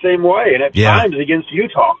 really the same way, and at times against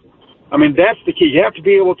Utah. I mean, that's the key. You have to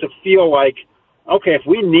be able to feel like, okay, if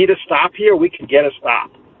we need a stop here, we can get a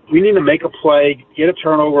stop. We need to make a play, get a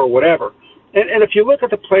turnover, or whatever. And if you look at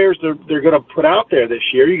the players they're going to put out there this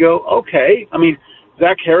year, you go, okay. I mean,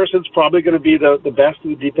 Zach Harrison's probably going to be the best of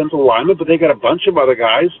the defensive linemen, but they got a bunch of other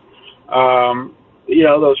guys.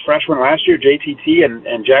 Those freshmen last year, JTT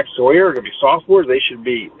and Jack Sawyer, are going to be sophomores. They should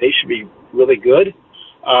be really good.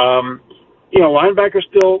 Linebackers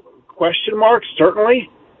still question marks, certainly.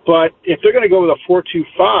 But if they're going to go with a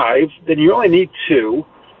 4-2-5, then you only need two.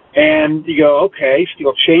 And you go, okay,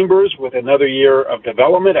 Steele Chambers with another year of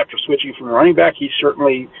development after switching from running back. He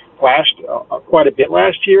certainly flashed quite a bit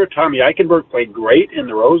last year. Tommy Eichenberg played great in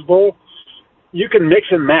the Rose Bowl. You can mix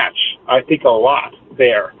and match, I think, a lot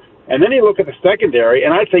there. And then you look at the secondary,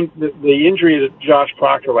 and I think that the injury to Josh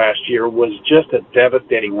Proctor last year was just a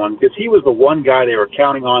devastating one because he was the one guy they were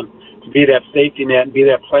counting on to be that safety net and be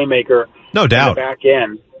that playmaker. No doubt. In the back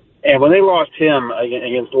end. And when they lost him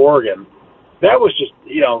against Oregon, that was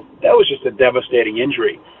just a devastating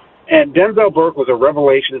injury. And Denzel Burke was a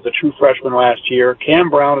revelation as a true freshman last year.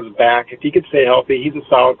 Cam Brown is back. If he could stay healthy, he's a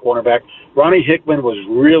solid cornerback. Ronnie Hickman was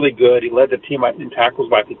really good. He led the team in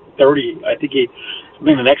tackles by 30. I think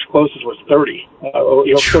the next closest was 30.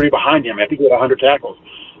 30 behind him. I think he had 100 tackles.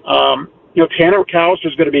 Tanner McAllister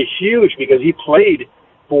is going to be huge because he played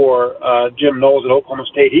for Jim Knowles at Oklahoma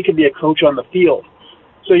State. He could be a coach on the field.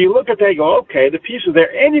 So you look at that and go, okay, the pieces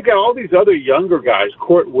there. And you've got all these other younger guys,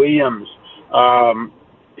 Court Williams,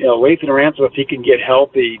 Lathan Ransom, if he can get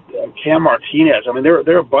healthy, Cam Martinez. I mean, there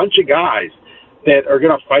are a bunch of guys that are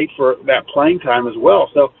going to fight for that playing time as well.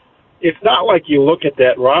 So it's not like you look at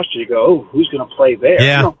that roster, you go, oh, who's going to play there?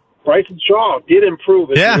 Yeah. Bryson Shaw did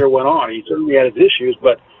improve as the year went on. He certainly had his issues,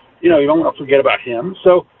 but, you don't want to forget about him.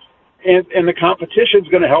 So, and the competition's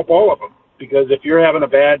going to help all of them. Because if you're having a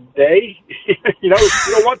bad day, you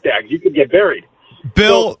don't want that. You could get buried.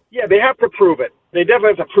 Bill. So, they have to prove it. They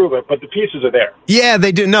definitely have to prove it, but the pieces are there. Yeah,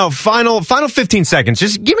 they do. No, final 15 seconds.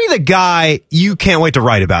 Just give me the guy you can't wait to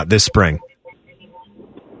write about this spring.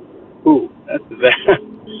 Ooh, that's that.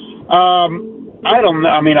 I don't know.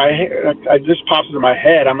 I mean, I just pops into my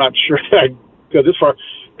head. I'm not sure that I'd go this far.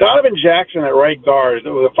 Donovan Jackson at right guard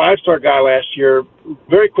was a 5-star guy last year.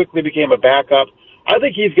 Very quickly became a backup. I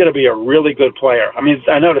think he's going to be a really good player. I mean,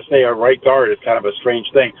 I know to say a right guard is kind of a strange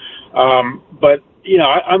thing. But,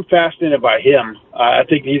 I'm fascinated by him. I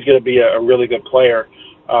think he's going to be a really good player.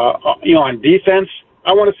 On defense,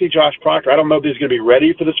 I want to see Josh Proctor. I don't know if he's going to be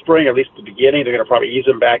ready for the spring, at least at the beginning. They're going to probably ease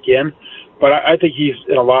him back in. But I think he's,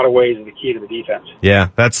 in a lot of ways, the key to the defense. Yeah,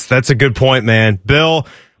 that's a good point, man. Bill,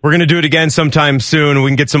 we're going to do it again sometime soon. We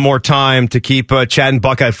can get some more time to keep chatting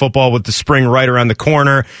Buckeye football with the spring right around the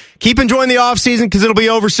corner. Keep enjoying the offseason because it'll be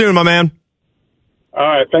over soon, my man. All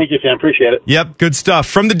right, thank you, Sam. Appreciate it. Yep, good stuff.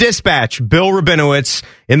 From the Dispatch, Bill Rabinowitz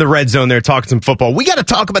in the red zone there talking some football. We got to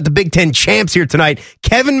talk about the Big Ten champs here tonight.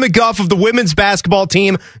 Kevin McGuff of the women's basketball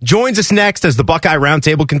team joins us next as the Buckeye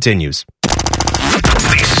Roundtable continues.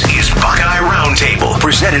 This is Buckeye Roundtable,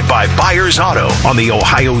 presented by Byers Auto on the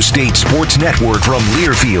Ohio State Sports Network from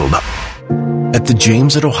Learfield. At the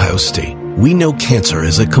James at Ohio State, we know cancer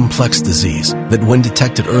is a complex disease that, when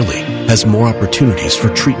detected early, has more opportunities for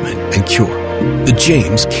treatment and cure. The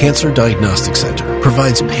James Cancer Diagnostic Center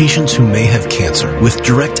provides patients who may have cancer with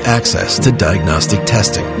direct access to diagnostic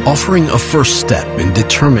testing, offering a first step in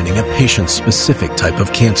determining a patient's specific type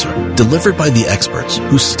of cancer, delivered by the experts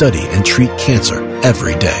who study and treat cancer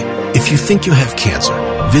every day. If you think you have cancer,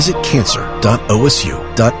 visit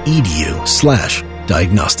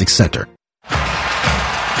cancer.osu.edu/diagnostic center.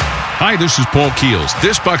 Hi, this is Paul Keels.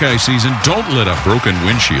 This Buckeye season, don't let a broken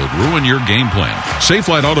windshield ruin your game plan.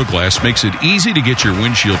 Safelite Auto Glass makes it easy to get your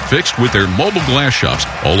windshield fixed with their mobile glass shops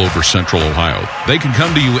all over Central Ohio. They can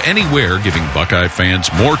come to you anywhere, giving Buckeye fans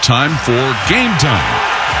more time for game time.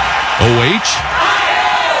 OH?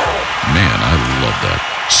 Man, I love that.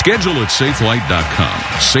 Schedule at Safelite.com.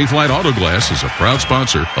 Safelite Auto Glass is a proud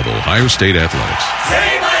sponsor of Ohio State Athletics.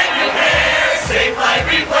 Safelite repair, Safelite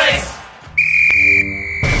replace.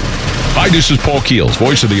 Hi, this is Paul Keels,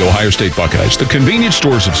 voice of the Ohio State Buckeyes. The Convenience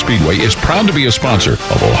Stores of Speedway is proud to be a sponsor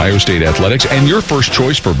of Ohio State Athletics and your first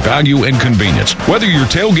choice for value and convenience. Whether you're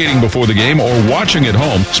tailgating before the game or watching at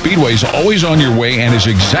home, Speedway's always on your way and is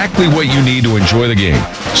exactly what you need to enjoy the game.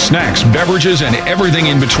 Snacks, beverages, and everything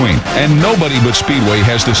in between. And nobody but Speedway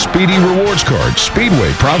has the Speedy Rewards Card.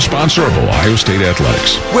 Speedway, proud sponsor of Ohio State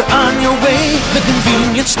Athletics. We're on your way, the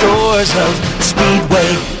Convenience Stores of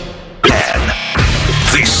Speedway.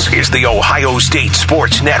 This is the Ohio State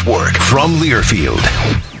Sports Network from Learfield.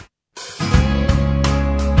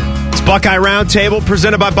 It's Buckeye Roundtable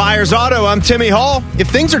presented by Byers Auto. I'm Timmy Hall. If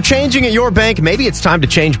things are changing at your bank, maybe it's time to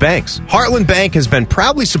change banks. Heartland Bank has been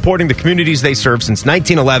proudly supporting the communities they serve since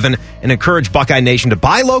 1911 and encouraged Buckeye Nation to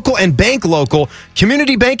buy local and bank local.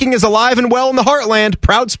 Community banking is alive and well in the Heartland,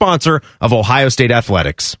 proud sponsor of Ohio State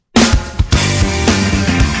Athletics.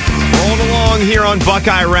 Rolling along here on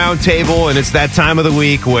Buckeye Roundtable, and it's that time of the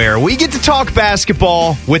week where we get to talk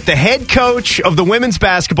basketball with the head coach of the women's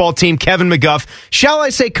basketball team, Kevin McGuff. Shall I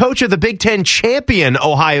say coach of the Big Ten champion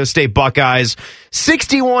Ohio State Buckeyes.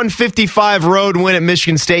 61-55 road win at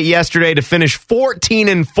Michigan State yesterday to finish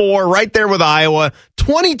 14-4 right there with Iowa.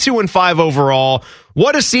 22-5 overall.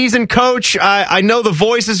 What a season, Coach. I know the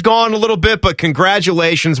voice is gone a little bit, but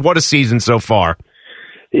congratulations. What a season so far.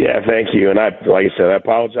 Yeah, thank you. And like I said, I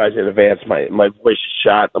apologize in advance. My voice is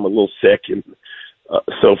shot. I'm a little sick and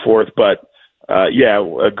so forth. But yeah,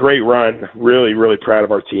 a great run. Really, really proud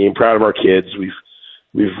of our team. Proud of our kids.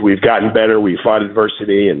 We've gotten better. We fought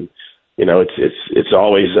adversity, and you know it's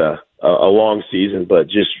always a long season, but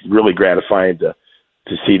just really gratifying to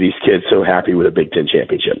see these kids so happy with a Big Ten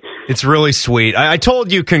championship. It's really sweet. I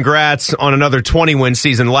told you congrats on another 20-win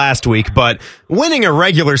season last week, but winning a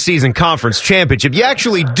regular season conference championship, you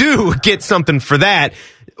actually do get something for that.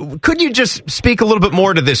 Could you just speak a little bit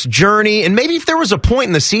more to this journey? And maybe if there was a point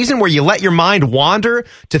in the season where you let your mind wander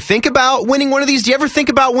to think about winning one of these, do you ever think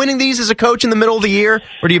about winning these as a coach in the middle of the year,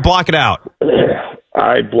 or do you block it out?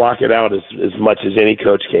 I block it out as much as any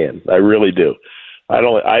coach can. I really do.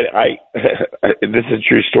 This is a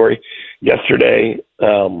true story. Yesterday,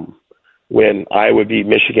 when Iowa beat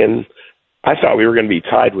Michigan, I thought we were going to be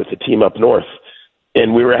tied with the team up north,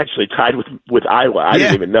 and we were actually tied with Iowa. I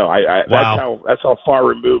didn't even know. Wow. That's how far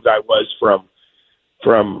removed I was from.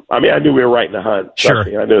 I mean, I knew we were right in the hunt. Sure,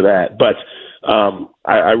 I knew that, but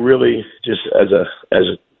I really just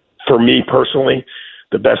for me personally,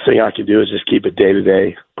 the best thing I can do is just keep it day to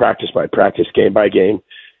day, practice by practice, game by game.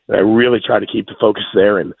 And I really try to keep the focus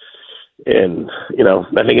there, and you know,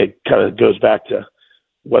 I think it kind of goes back to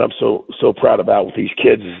what I'm so proud about with these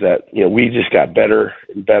kids is that, you know, we just got better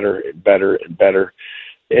and better and better and better.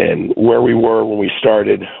 And where we were when we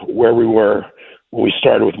started,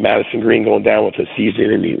 with Madison Green going down with a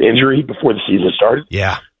season-ending injury before the season started.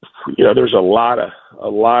 Yeah, you know, there's a lot of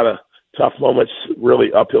tough moments,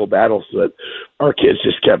 really uphill battles that our kids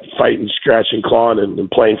just kept fighting, scratching, clawing,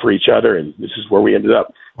 and playing for each other, and this is where we ended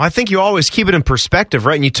up. Well, I think you always keep it in perspective,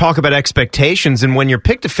 right? And you talk about expectations, and when you're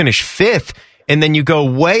picked to finish fifth, and then you go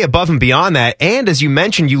way above and beyond that, and as you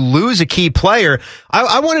mentioned, you lose a key player.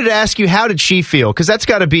 I wanted to ask you, how did she feel? Because that's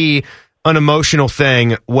got to be an emotional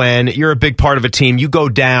thing when you're a big part of a team, you go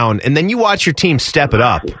down, and then you watch your team step it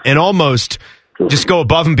up and almost just go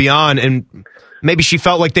above and beyond, and maybe she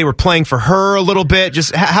felt like they were playing for her a little bit.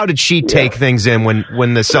 Just how did she take things in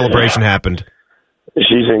when the celebration happened?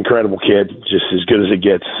 She's an incredible kid, just as good as it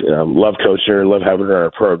gets. Love coaching her, love having her in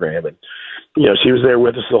our program. And, she was there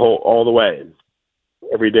with us all the way.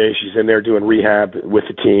 Every day she's in there doing rehab with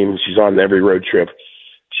the team. She's on every road trip.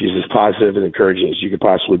 She's as positive and encouraging as you could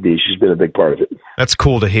possibly be. She's been a big part of it. That's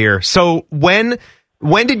cool to hear. So when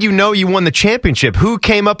did you know you won the championship? Who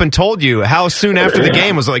came up and told you? How soon after the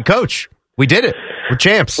game was it like, Coach, we did it. We're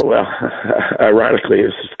champs. Well, ironically,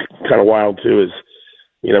 it's kind of wild, too, is,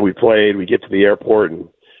 we played, we get to the airport, and,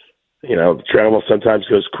 travel sometimes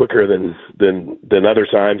goes quicker than other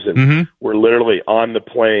times. And we're literally on the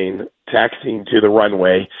plane taxiing to the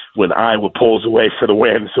runway when Iowa pulls away for the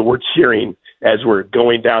win. So we're cheering as we're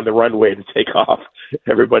going down the runway to take off.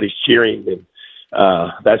 Everybody's cheering, and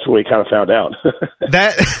that's when we kind of found out.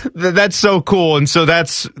 That's so cool. And so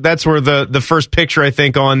that's where the first picture, I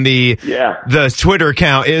think, on the Twitter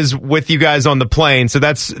account is with you guys on the plane. So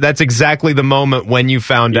that's exactly the moment when you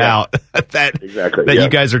found out that you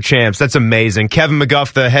guys are champs. That's amazing. Kevin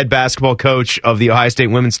McGuff, the head basketball coach of the Ohio State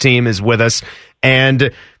women's team, is with us.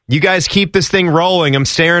 And you guys keep this thing rolling. I'm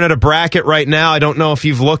staring at a bracket right now. I don't know if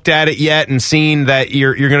you've looked at it yet and seen that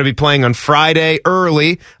you're going to be playing on Friday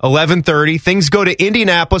early, 11:30. Things go to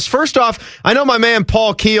Indianapolis. First off, I know my man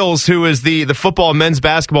Paul Keels, who is the football men's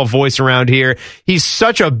basketball voice around here. He's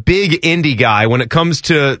such a big Indy guy when it comes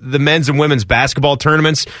to the men's and women's basketball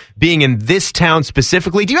tournaments being in this town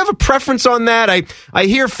specifically. Do you have a preference on that? I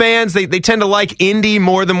hear fans, they tend to like Indy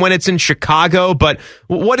more than when it's in Chicago, but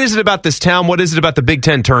what is it about this town? What is it about the Big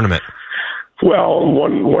Ten tournament? Well,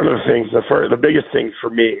 one of the things, the biggest thing for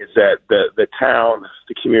me is that the town,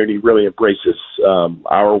 the community really embraces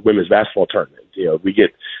our women's basketball tournament. We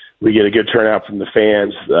get a good turnout from the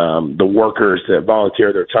fans. The workers that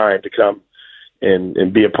volunteer their time to come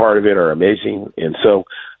and be a part of it are amazing, and so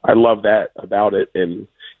I love that about it. And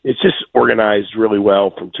it's just organized really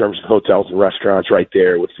well in terms of hotels and restaurants right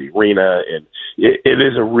there with the arena, and it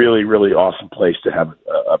is a really, really awesome place to have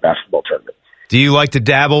a basketball tournament. Do you like to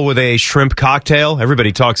dabble with a shrimp cocktail?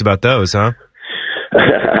 Everybody talks about those, huh?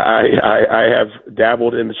 I have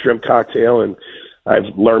dabbled in the shrimp cocktail, and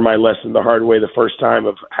I've learned my lesson the hard way the first time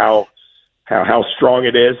of how strong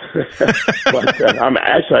it is. But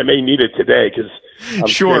I may need it today because I'm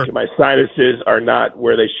sick. My sinuses are not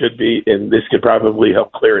where they should be, and this could probably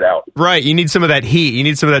help clear it out. Right. You need some of that heat. You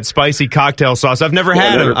need some of that spicy cocktail sauce. I've never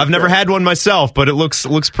had them. I've never had one myself, but it looks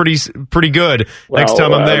pretty good next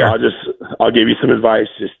time I'm there. I'll give you some advice.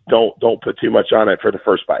 Just don't put too much on it for the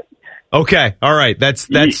first bite. Okay. All right. That's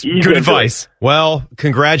good advice. Well,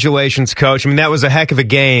 congratulations, Coach. I mean, that was a heck of a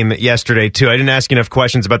game yesterday, too. I didn't ask you enough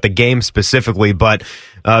questions about the game specifically, but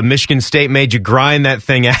Michigan State made you grind that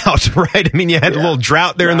thing out, right? I mean, you had a little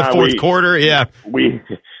drought there in the fourth quarter. Yeah. We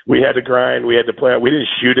had to grind. We had to play. We didn't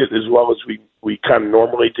shoot it as well as we kind of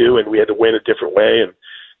normally do, and we had to win a different way. And,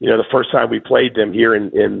 the first time we played them here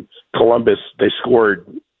in Columbus, they scored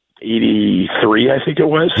 83, I think it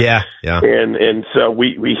was. Yeah. And so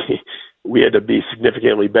we had to be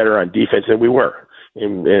significantly better on defense, and we were.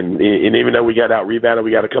 And even though we got out rebounded,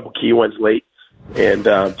 we got a couple key ones late, and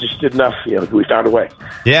just did enough. We found a way.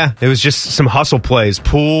 Yeah, it was just some hustle plays.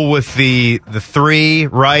 Poole with the three,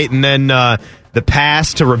 right, and then the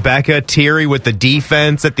pass to Rebecca, Thierry with the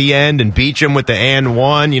defense at the end, and Beecham with the and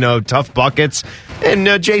one. Tough buckets.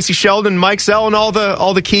 And J.C. Sheldon, Mike Sell, and all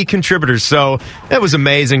the key contributors. So that was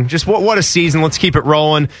amazing. Just what a season. Let's keep it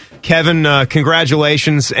rolling. Kevin,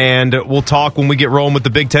 congratulations, and we'll talk when we get rolling with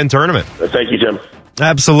the Big Ten tournament. Thank you, Jim.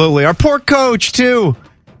 Absolutely. Our poor coach, too.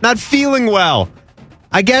 Not feeling well.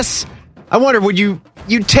 I guess, I wonder, would you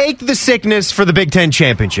take the sickness for the Big Ten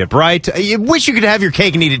championship, right? You wish you could have your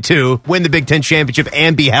cake and eat it, too, win the Big Ten championship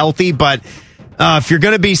and be healthy, but if you're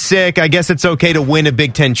going to be sick, I guess it's okay to win a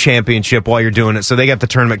Big Ten championship while you're doing it. So they got the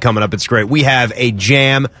tournament coming up. It's great. We have a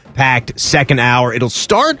jam-packed second hour. It'll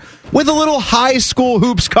start with a little high school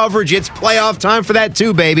hoops coverage. It's playoff time for that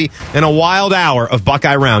too, baby. And a wild hour of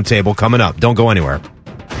Buckeye Roundtable coming up. Don't go anywhere.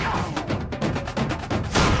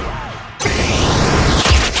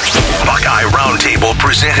 Buckeye Roundtable,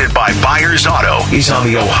 presented by Byers Auto, is on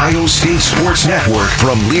the Ohio State Sports Network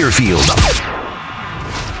from Learfield.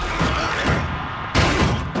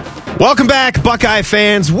 Welcome back, Buckeye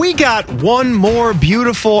fans. We got one more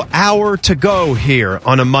beautiful hour to go here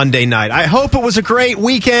on a Monday night. I hope it was a great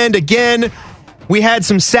weekend. Again, we had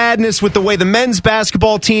some sadness with the way the men's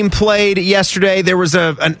basketball team played yesterday. There was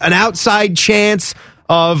an outside chance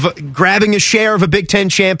of grabbing a share of a Big Ten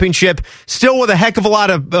championship, still with a heck of a lot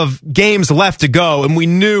of games left to go. And we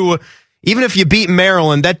knew, even if you beat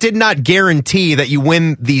Maryland, that did not guarantee that you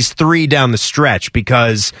win these three down the stretch,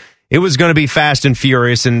 because it was going to be fast and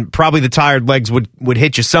furious, and probably the tired legs would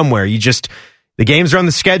hit you somewhere. The games are on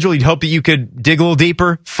the schedule. You'd hope that you could dig a little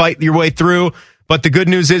deeper, fight your way through. But the good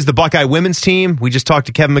news is the Buckeye women's team, we just talked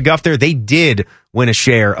to Kevin McGuff there, they did win a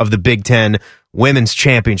share of the Big Ten Women's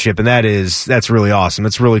Championship, and that's really awesome.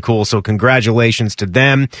 It's really cool, so congratulations to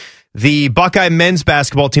them. The Buckeye men's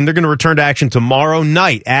basketball team, they're going to return to action tomorrow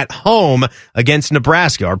night at home against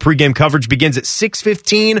Nebraska. Our pregame coverage begins at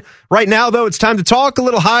 6:15. Right now, though, it's time to talk a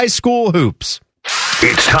little high school hoops.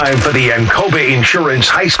 It's time for the Ancova Insurance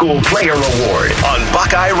High School Player Award on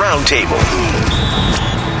Buckeye Roundtable.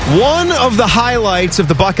 One of the highlights of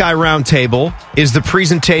the Buckeye Roundtable is the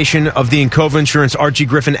presentation of the Ancova Insurance Archie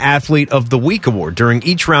Griffin Athlete of the Week Award. During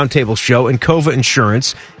each Roundtable show, Ancova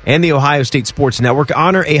Insurance and the Ohio State Sports Network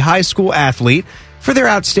honor a high school athlete for their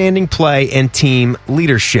outstanding play and team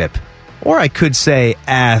leadership. Or I could say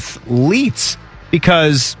athletes,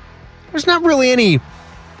 because there's not really any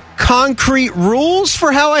concrete rules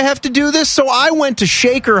for how I have to do this. So I went to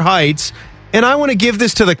Shaker Heights, and I want to give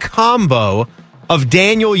this to the combo of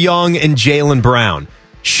Daniel Young and Jalen Brown.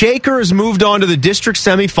 Shaker has moved on to the district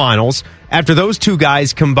semifinals after those two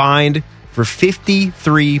guys combined for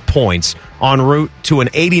 53 points en route to an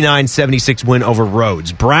 89-76 win over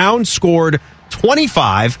Rhodes. Brown scored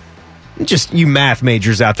 25. Just you math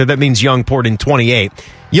majors out there, that means Young poured in 28.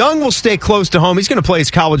 Young will stay close to home. He's going to play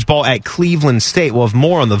his college ball at Cleveland State. We'll have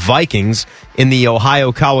more on the Vikings in the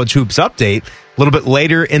Ohio College Hoops update a little bit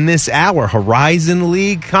later in this hour. Horizon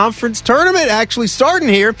League Conference Tournament actually starting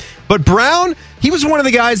here. But Brown, he was one of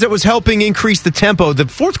the guys that was helping increase the tempo. The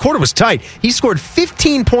fourth quarter was tight. He scored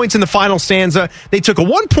 15 points in the final stanza. They took a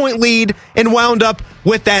 1-point lead and wound up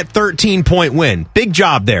with that 13-point win. Big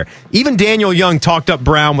job there. Even Daniel Young talked up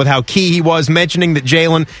Brown with how key he was, mentioning that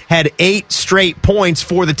Jalen had 8 straight points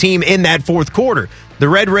for the team in that fourth quarter. The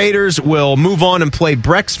Red Raiders will move on and play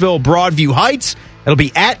Brecksville Broadview Heights. It'll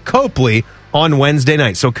be at Copley on Wednesday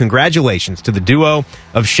night. So congratulations to the duo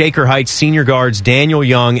of Shaker Heights senior guards Daniel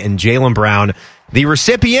Young and Jalen Brown, the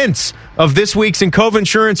recipients of this week's Ancova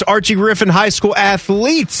Insurance Archie Griffin High School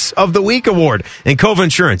Athletes of the Week Award. Ancova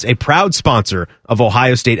Insurance, a proud sponsor of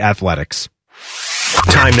Ohio State Athletics.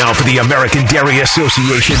 Time now for the American Dairy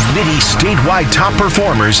Association Mini Statewide Top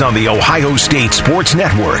Performers on the Ohio State Sports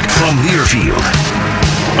Network from Learfield.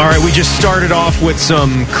 All right, we just started off with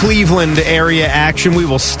some Cleveland area action. We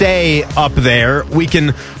will stay up there. We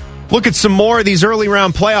can look at some more of these early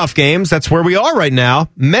round playoff games. That's where we are right now.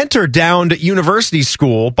 Mentor downed University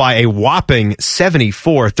School by a whopping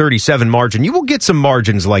 74-37 margin. You will get some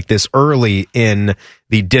margins like this early in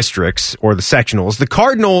the districts or the sectionals. The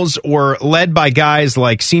Cardinals were led by guys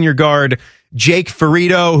like senior guard Jake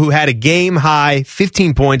Ferrito, who had a game-high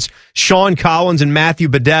 15 points. Sean Collins and Matthew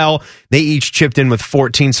Bedell, they each chipped in with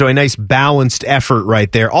 14, so a nice balanced effort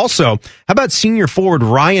right there. Also, how about senior forward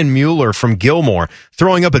Ryan Mueller from Gilmore,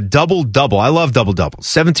 throwing up a double-double. I love double-doubles.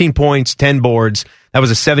 17 points, 10 boards. That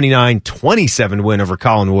was a 79-27 win over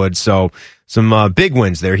Collinwood, so some big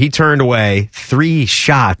wins there. He turned away 3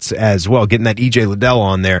 shots as well, getting that E.J. Liddell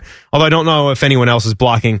on there. Although I don't know if anyone else is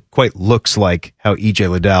blocking. Quite looks like how E.J.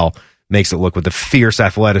 Liddell makes it look with the fierce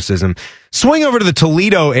athleticism. Swing over to the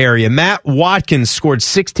Toledo area. Matt Watkins scored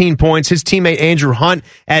 16 points. His teammate Andrew Hunt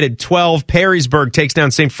added 12. Perrysburg takes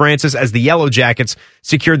down St. Francis as the Yellow Jackets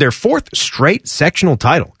secured their 4th straight sectional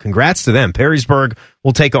title. Congrats to them. Perrysburg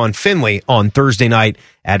will take on Findlay on Thursday night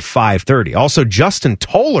at 5:30. Also, Justin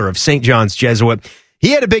Toller of St. John's Jesuit,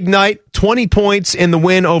 he had a big night, 20 points in the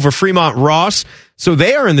win over Fremont Ross. So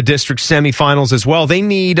they are in the district semifinals as well. They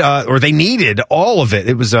needed all of it.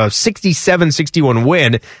 It was a 67-61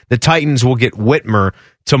 win. The Titans will get Whitmer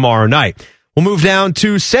tomorrow night. We'll move down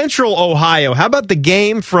to Central Ohio. How about the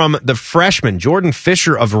game from the freshman, Jordan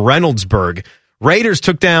Fisher of Reynoldsburg? Raiders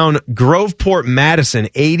took down Groveport Madison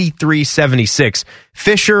 83-76.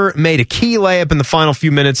 Fisher made a key layup in the final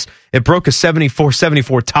few minutes. It broke a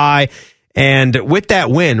 74-74 tie. And with that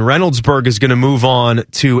win, Reynoldsburg is going to move on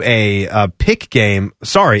to a pick game.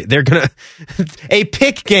 Sorry, they're going to a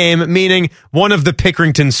pick game, meaning one of the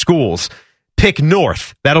Pickerington schools. Pick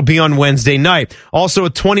North. That'll be on Wednesday night. Also, a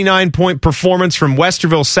 29-point performance from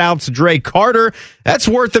Westerville South's Dre Carter. That's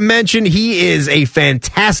worth a mention. He is a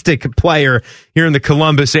fantastic player here in the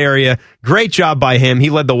Columbus area. Great job by him. He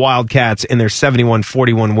led the Wildcats in their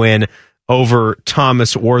 71-41 win over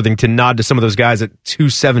Thomas Worthington. Nod to some of those guys at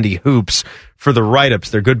 270 Hoops for the write-ups.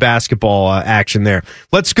 They're good basketball action there.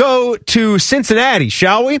 Let's go to Cincinnati,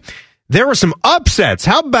 shall we? There were some upsets.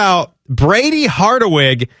 How about Brady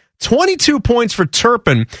Hardawig, 22 points for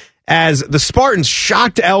Turpin as the Spartans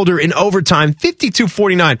shocked Elder in overtime,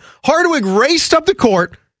 52-49. Hardawig raced up the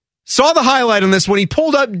court, saw the highlight on this when he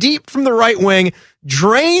pulled up deep from the right wing,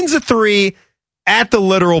 drains a 3 at the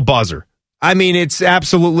literal buzzer. I mean, it's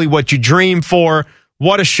absolutely what you dream for.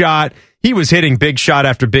 What a shot. He was hitting big shot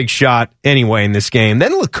after big shot anyway in this game.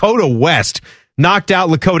 Then Lakota West knocked out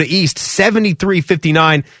Lakota East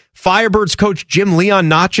 73-59. Firebirds coach Jim Leon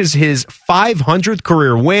notches his 500th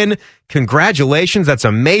career win. Congratulations. That's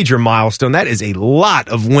a major milestone. That is a lot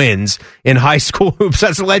of wins in high school hoops.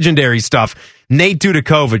 That's legendary stuff. Nate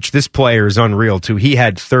Dudakovich, this player is unreal too. He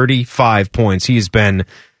had 35 points. He's been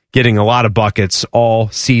getting a lot of buckets all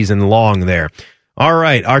season long there. All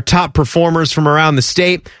right, our top performers from around the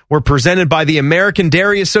state were presented by the American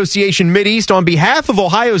Dairy Association Mideast. On behalf of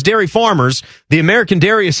Ohio's dairy farmers, the American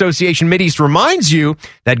Dairy Association Mideast reminds you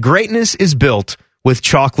that greatness is built with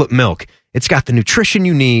chocolate milk. It's got the nutrition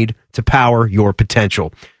you need to power your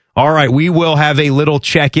potential. All right, we will have a little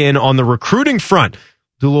check-in on the recruiting front.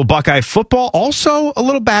 Do a little Buckeye football, also a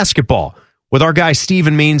little basketball, with our guy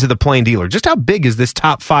Steven Means of the Plain Dealer. Just how big is this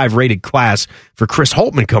top 5 rated class for Chris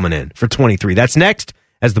Holtmann coming in for 23? That's next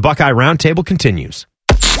as the Buckeye Roundtable continues.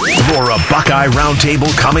 More of Buckeye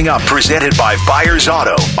Roundtable coming up, presented by Byers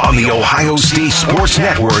Auto on the Ohio State Sports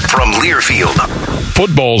Network from Learfield.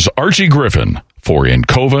 Football's Archie Griffin for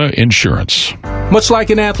Encova Insurance. Much like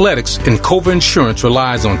in athletics, Encova Insurance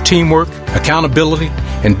relies on teamwork, accountability,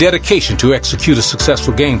 and dedication to execute a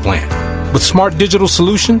successful game plan. With smart digital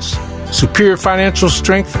solutions, superior financial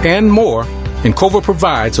strength, and more, Encova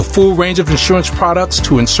provides a full range of insurance products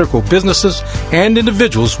to encircle businesses and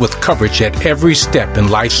individuals with coverage at every step in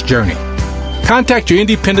life's journey. Contact your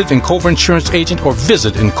independent Encova insurance agent or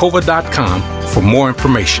visit Encova.com for more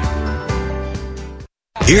information.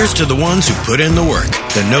 Here's to the ones who put in the work.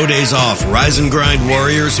 The no days off rise and grind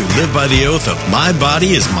warriors who live by the oath of my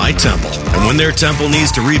body is my temple. And when their temple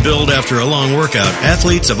needs to rebuild after a long workout,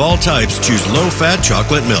 athletes of all types choose low-fat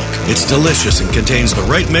chocolate milk. It's delicious and contains the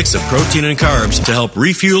right mix of protein and carbs to help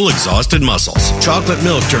refuel exhausted muscles. Chocolate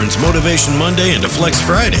milk turns Motivation Monday into Flex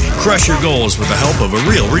Friday. Crush your goals with the help of a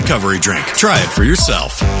real recovery drink. Try it for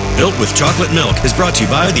yourself. Built with Chocolate Milk is brought to you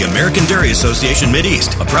by the American Dairy Association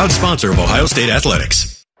Mideast, a proud sponsor of Ohio State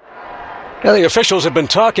Athletics. Now, the officials have been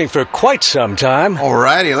talking for quite some time.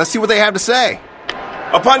 Alrighty, let's see what they have to say.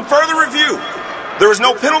 Upon further review, there is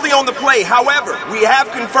no penalty on the play. However, we have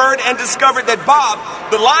conferred and discovered that Bob,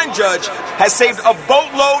 the line judge, has saved a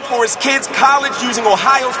boatload for his kids' college using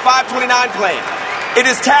Ohio's 529 plan. It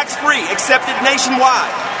is tax-free, accepted nationwide.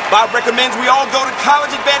 Bob recommends we all go to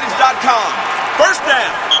collegeadvantage.com. First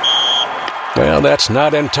down. Well, that's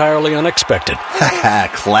not entirely unexpected.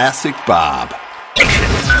 Classic Bob.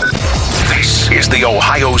 This is the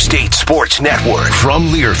Ohio State Sports Network from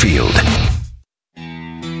Learfield.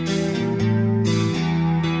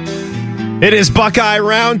 It is Buckeye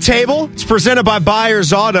Roundtable. It's presented by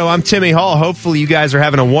Byers Auto. I'm Timmy Hall. Hopefully you guys are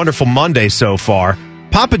having a wonderful Monday so far.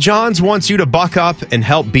 Papa John's wants you to buck up and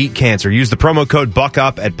help beat cancer. Use the promo code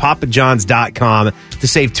BUCKUP at papajohns.com to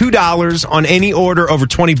save $2 on any order over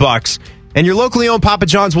 $20. And your locally owned Papa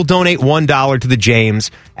John's will donate $1 to the James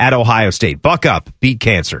at Ohio State. Buck up, beat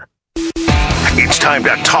cancer. It's time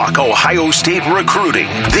to talk Ohio State recruiting.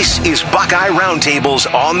 This is Buckeye Roundtable's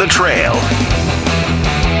On the Trail.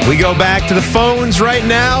 We go back to the phones right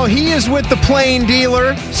now. He is with the Plain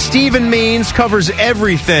Dealer. Steven Means covers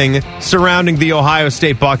everything surrounding the Ohio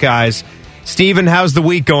State Buckeyes. Steven, how's the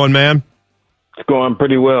week going, man? It's going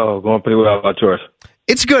pretty well. How about yours?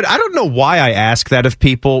 It's good. I don't know why I ask that of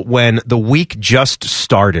people when the week just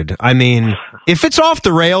started. I mean, if it's off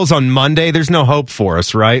the rails on Monday, there's no hope for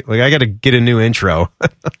us, right? Like, I got to get a new intro.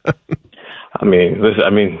 I mean,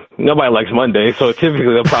 nobody likes Monday, so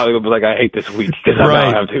typically they'll probably be like, I hate this week because I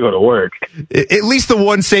don't have to go to work. At least the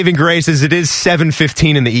one saving grace is it is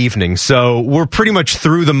 7:15 in the evening, so we're pretty much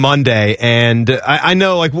through the Monday, and I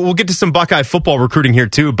know, like, we'll get to some Buckeye football recruiting here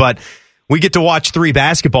too, but we get to watch 3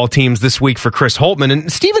 basketball teams this week for Chris Holtmann. And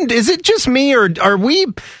Steven, is it just me, or are we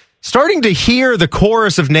starting to hear the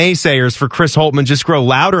chorus of naysayers for Chris Holtmann just grow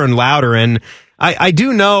louder and louder? And I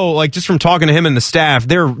do know, like, just from talking to him and the staff,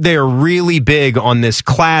 they're really big on this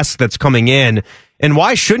class that's coming in. And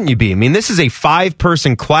why shouldn't you be? I mean, this is a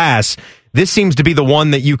 5-person class. This seems to be the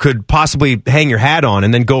one that you could possibly hang your hat on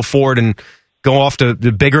and then go forward and go off to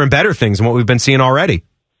the bigger and better things than what we've been seeing already.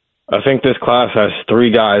 I think this class has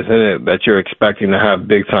 3 guys in it that you're expecting to have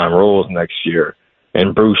big-time roles next year.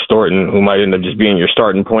 And Bruce Thornton, who might end up just being your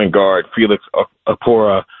starting point guard, Felix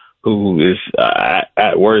Okpora, who is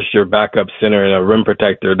at worst your backup center and a rim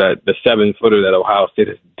protector, that the 7-footer that Ohio State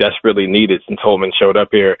has desperately needed since Holtmann showed up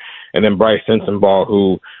here, and then Bryce Sensenball,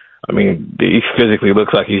 who, I mean, he physically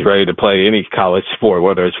looks like he's ready to play any college sport,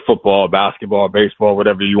 whether it's football, basketball, baseball,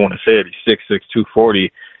 whatever you want to say it. He's 6'6",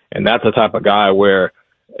 240, and that's the type of guy where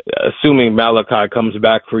assuming Malachi comes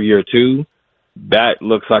back for year 2, that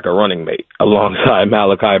looks like a running mate alongside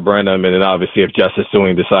Malachi Branham. And then obviously if Justice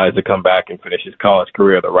Sueing decides to come back and finish his college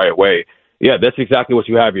career the right way, yeah, that's exactly what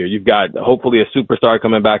you have here. You've got hopefully a superstar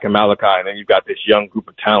coming back in Malachi, and then you've got this young group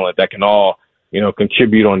of talent that can all,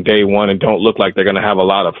 contribute on day one and don't look like they're going to have a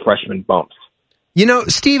lot of freshman bumps.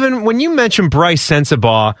 Stephen, when you mentioned Bryce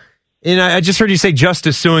Sensabaugh, and I just heard you say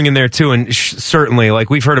Justice Sueing in there too, and certainly, like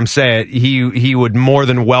we've heard him say it, he would more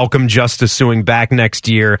than welcome Justice Sueing back next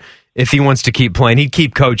year if he wants to keep playing. He'd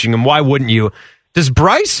keep coaching him. Why wouldn't you? Does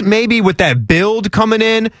Bryce, maybe with that build coming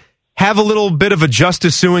in, have a little bit of a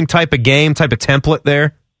Justice Sueing type of game, type of template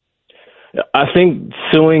there? I think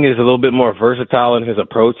Sueing is a little bit more versatile in his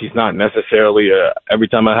approach. He's not necessarily every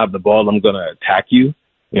time I have the ball, I'm going to attack you.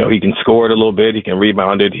 He can score it a little bit. He can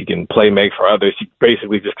rebound it. He can play make for others. He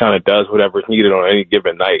basically just kind of does whatever's needed on any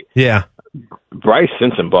given night. Yeah. Bryce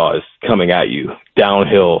Sensabaugh is coming at you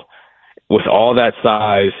downhill with all that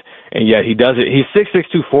size, and yet he does it. He's 6'6",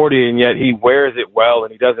 240, and yet he wears it well,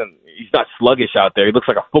 and he's not sluggish out there. He looks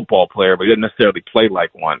like a football player, but he doesn't necessarily play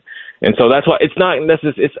like one. And so that's why it's not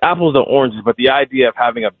necessarily, it's apples and oranges, but the idea of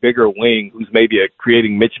having a bigger wing who's maybe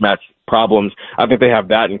creating mismatch problems, I think they have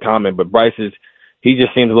that in common. But Bryce he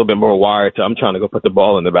just seems a little bit more wired to, I'm trying to go put the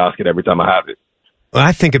ball in the basket every time I have it.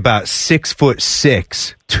 I think about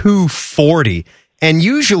 6'6", 240, and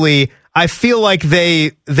usually I feel like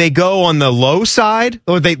they go on the low side,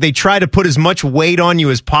 or they try to put as much weight on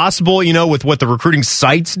you as possible, with what the recruiting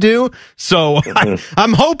sites do. So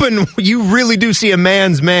I'm hoping you really do see a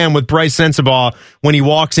man's man with Bryce Sensabaugh when he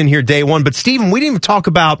walks in here day one. But Stephen, we didn't even talk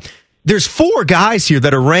about, there's 4 guys here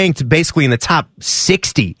that are ranked basically in the top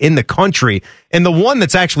 60 in the country, and the one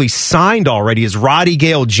that's actually signed already is Roddy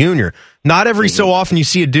Gale Jr. Not every so often you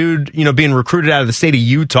see a dude, being recruited out of the state of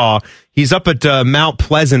Utah. He's up at Mount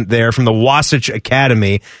Pleasant there from the Wasatch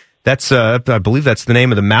Academy. That's, I believe that's the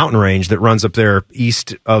name of the mountain range that runs up there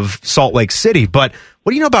east of Salt Lake City. But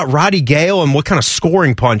what do you know about Roddy Gale, and what kind of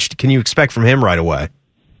scoring punch can you expect from him right away?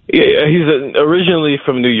 Yeah, he's originally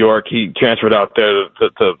from New York. He transferred out there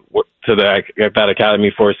to that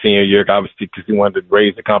academy for his senior year, obviously because he wanted to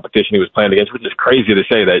raise the competition he was playing against, which is crazy to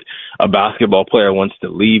say that a basketball player wants to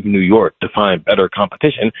leave New York to find better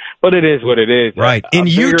competition, but it is what it is. Right, in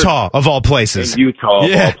Utah, of all places. In Utah,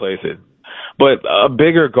 of all places. But a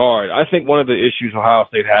bigger guard, I think one of the issues Ohio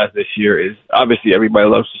State has this year is obviously everybody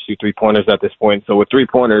loves to shoot three-pointers at this point, so with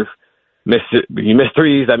three-pointers, you miss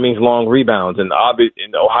threes, that means long rebounds. And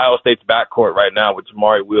in Ohio State's backcourt right now with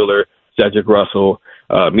Jamari Wheeler, Cedric Russell,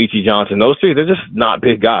 Michi Johnson, those three, they're just not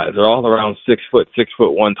big guys. They're all around 6 foot,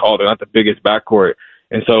 6'1" tall. They're not the biggest backcourt.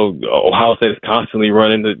 And so Ohio State is constantly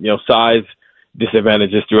running the size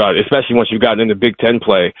disadvantages throughout, especially once you've gotten into Big Ten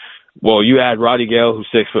play. Well, you add Roddy Gale, who's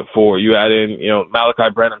 6'4". You add in,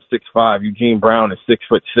 Malachi Branham, 6'5". Eugene Brown is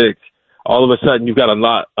 6'6". All of a sudden, you've got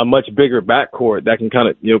a much bigger backcourt that can kind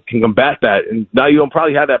of, can combat that. And now you don't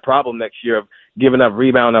probably have that problem next year of giving up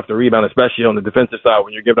rebound after rebound, especially on the defensive side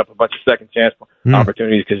when you're giving up a bunch of second chance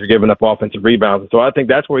opportunities because you're giving up offensive rebounds. And so I think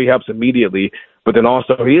that's where he helps immediately. But then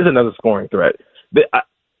also he is another scoring threat.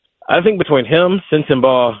 I think between him,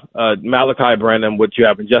 Sensabaugh, Malachi Branham, what you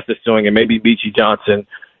have in Justice Sueing, and maybe Michi Johnson,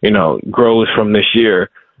 grows from this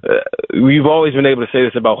year. We've always been able to say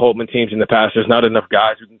this about Holtman teams in the past. There's not enough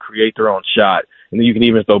guys who can create their own shot. And then you can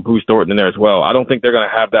even throw Bruce Thornton in there as well. I don't think they're going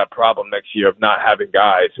to have that problem next year of not having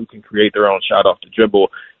guys who can create their own shot off the dribble,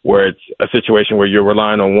 where it's a situation where you're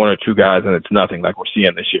relying on one or two guys and it's nothing like we're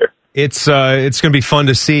seeing this year. It's going to be fun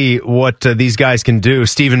to see what these guys can do.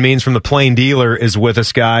 Stephen Means from the Plain Dealer is with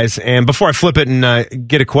us, guys. And before I flip it and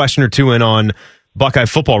get a question or two in on Buckeye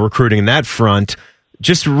football recruiting in that front,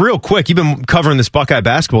 just real quick, you've been covering this Buckeye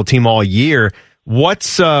basketball team all year.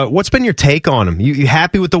 What's been your take on them? You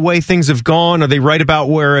happy with the way things have gone? Are they right about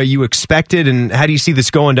where you expected? And how do you see this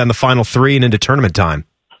going down the Final Three and into tournament time?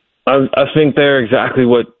 I think they're exactly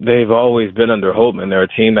what they've always been under Holtman. They're a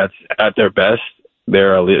team that's at their best.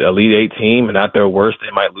 They're an Elite Eight team, and at their worst, they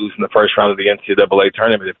might lose in the first round of the NCAA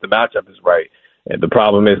tournament if the matchup is right. And the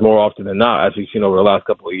problem is, more often than not, as we've seen over the last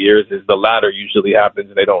couple of years, is the latter usually happens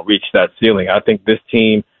and they don't reach that ceiling. I think this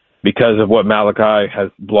team, because of what Malachi has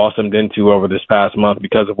blossomed into over this past month,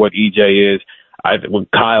 because of what EJ is, what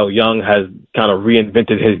Kyle Young has kind of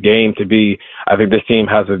reinvented his game to be, I think this team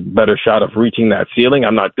has a better shot of reaching that ceiling.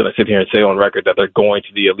 I'm not going to sit here and say on record that they're going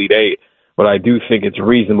to the Elite Eight, but I do think it's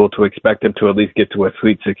reasonable to expect them to at least get to a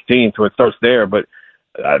Sweet 16. So it starts there. But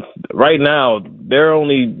right now, their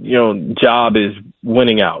only job is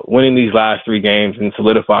winning these last three games and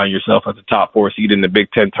solidifying yourself as a top 4 seed in the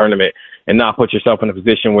Big Ten tournament. and not put yourself in a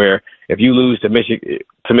position where if you lose to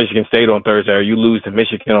Michigan State on Thursday or you lose to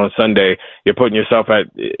Michigan on Sunday, you're putting yourself at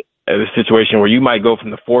a situation where you might go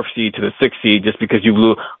from the 4th seed to the 6th seed just because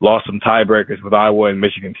you've lost some tiebreakers with Iowa and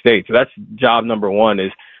Michigan State. So that's job number one,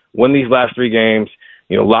 is win these last 3 games,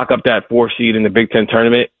 lock up that 4th seed in the Big Ten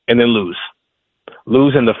tournament, and then lose.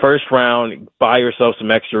 Lose in the first round, buy yourself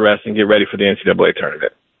some extra rest, and get ready for the NCAA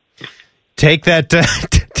tournament. Take that,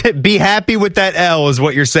 be happy with that L is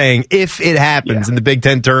what you're saying, if it happens in the Big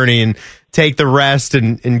Ten tourney, and take the rest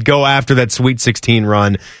and go after that Sweet 16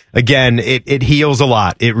 run. Again, it heals a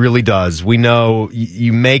lot. It really does. We know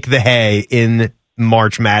you make the hay in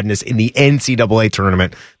March Madness in the NCAA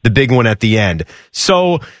tournament, the big one at the end.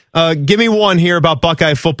 So give me one here about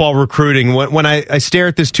Buckeye football recruiting. When I stare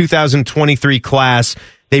at this 2023 class,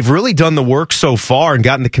 they've really done the work so far and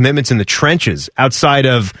gotten the commitments in the trenches. Outside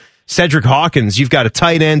of Cedric Hawkins, you've got a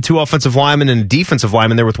tight end, 2 offensive linemen, and a defensive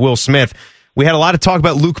lineman there with Will Smith. We had a lot of talk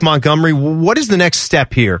about Luke Montgomery. What is the next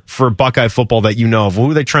step here for Buckeye football that you know of?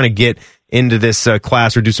 Who are they trying to get into this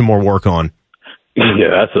class or do some more work on?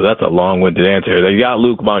 Yeah, that's a long-winded answer. They got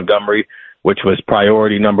Luke Montgomery, which was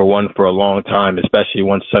priority number 1 for a long time, especially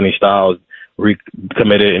once Sonny Styles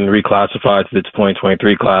committed and reclassified to the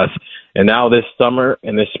 2023 class. And now this summer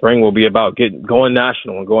and this spring will be about going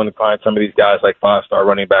national and going to find some of these guys like 5-star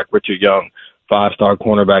running back Richard Young, 5-star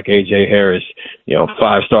cornerback A.J. Harris,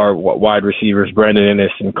 5-star wide receivers Brandon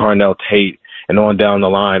Ennis and Carnell Tate, and on down the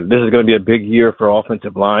line. This is going to be a big year for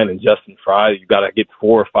offensive line and Justin Fry. You've got to get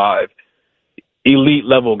 4 or 5 elite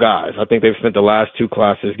level guys. I think they've spent the last 2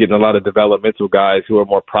 classes getting a lot of developmental guys who are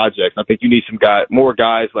more projects. I think you need more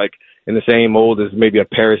guys like in the same mold as maybe a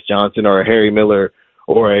Paris Johnson or a Harry Miller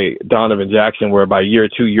or a Donovan Jackson, where by year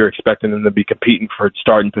 2 you're expecting them to be competing for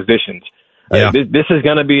starting positions. Yeah. This is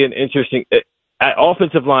going to be an interesting at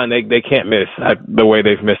offensive line. They can't miss the way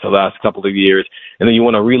they've missed the last couple of years. And then you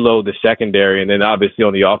want to reload the secondary, and then obviously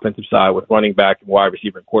on the offensive side with running back and wide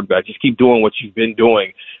receiver and quarterback, just keep doing what you've been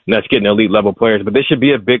doing, and that's getting elite level players. But this should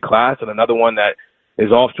be a big class and another one that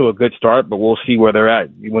is off to a good start, but we'll see where they're at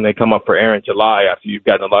when they come up for air in July after you've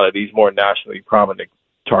gotten a lot of these more nationally prominent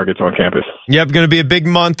targets on campus. Yep, going to be a big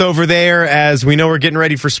month over there as we know we're getting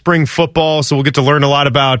ready for spring football, so we'll get to learn a lot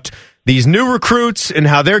about these new recruits and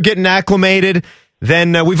how they're getting acclimated.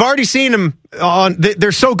 Then we've already seen them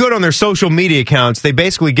they're so good on their social media accounts. They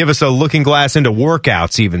basically give us a looking glass into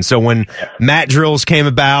workouts even. So when mat drills came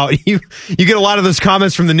about, you get a lot of those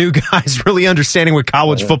comments from the new guys really understanding what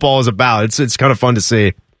college football is about. It's kind of fun to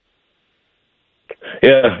see.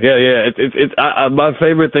 Yeah. It's my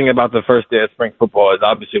favorite thing about the first day of spring football is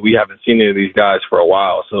obviously we haven't seen any of these guys for a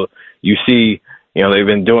while. So you see, they've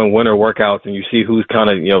been doing winter workouts, and you see who's kind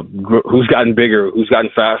of, who's gotten bigger, who's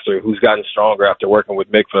gotten faster, who's gotten stronger after working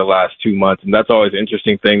with Mick for the last 2 months. And that's always an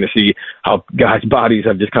interesting thing to see how guys' bodies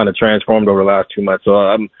have just kind of transformed over the last 2 months. So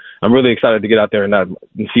I'm really excited to get out there and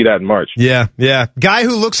see that in March. Yeah. Guy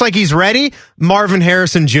who looks like he's ready, Marvin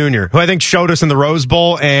Harrison Jr., who I think showed us in the Rose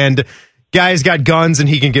Bowl, and guy's got guns and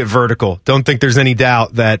he can get vertical. Don't think there's any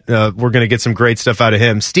doubt that we're going to get some great stuff out of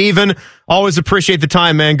him. Steven, always appreciate the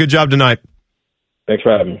time, man. Good job tonight. Thanks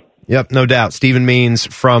for having me. Yep, no doubt. Steven Means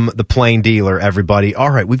from The Plain Dealer, everybody.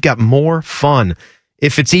 All right, we've got more fun,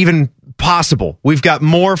 if it's even possible. We've got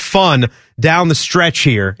more fun down the stretch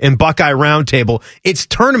here in Buckeye Roundtable. It's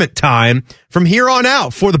tournament time from here on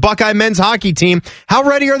out for the Buckeye men's hockey team. How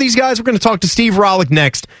ready are these guys? We're going to talk to Steve Rohlik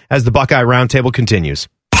next as the Buckeye Roundtable continues.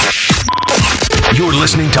 You're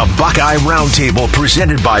listening to Buckeye Roundtable,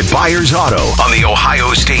 presented by Byers Auto on the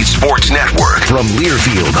Ohio State Sports Network from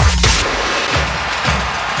Learfield.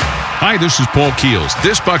 Hi, this is Paul Keels.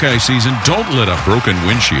 This Buckeye season, don't let a broken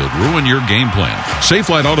windshield ruin your game plan.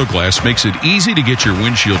 Safelite Auto Glass makes it easy to get your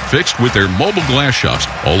windshield fixed with their mobile glass shops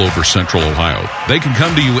all over Central Ohio. They can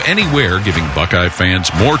come to you anywhere, giving Buckeye fans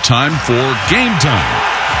more time for game time.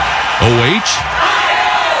 OH?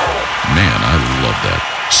 Man, I love that.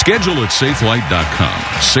 Schedule at Safelite.com.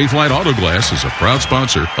 Safelite Auto Glass is a proud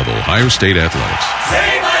sponsor of Ohio State Athletics.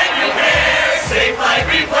 Safelite Repair, Safelite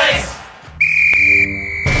Replace.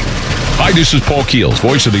 Hi, this is Paul Keels,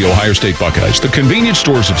 voice of the Ohio State Buckeyes. The Convenience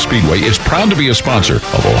Stores of Speedway is proud to be a sponsor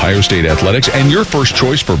of Ohio State Athletics and your first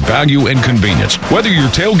choice for value and convenience. Whether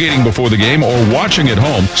you're tailgating before the game or watching at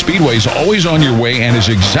home, Speedway is always on your way and is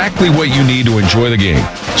exactly what you need to enjoy the game.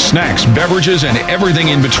 Snacks, beverages, and everything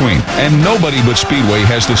in between. And nobody but Speedway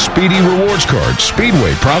has the Speedy Rewards Card.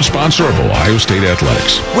 Speedway, proud sponsor of Ohio State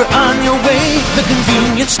Athletics. We're on your way, the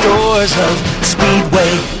convenience stores of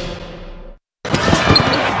Speedway.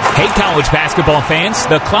 Hey college basketball fans,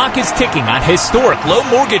 the clock is ticking on historic low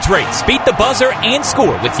mortgage rates. Beat the buzzer and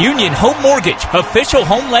score with Union Home Mortgage, official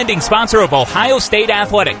home lending sponsor of Ohio State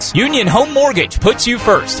Athletics. Union Home Mortgage puts you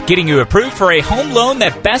first, getting you approved for a home loan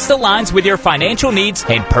that best aligns with your financial needs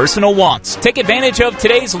and personal wants. Take advantage of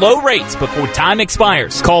today's low rates before time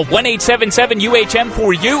expires. Call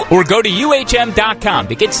 1-877-UHM-4U or go to UHM.com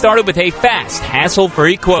to get started with a fast,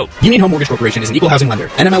 hassle-free quote. Union Home Mortgage Corporation is an equal housing lender.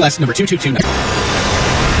 NMLS number 2229.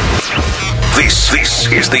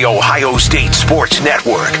 This is the Ohio State Sports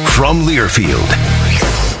Network from Learfield.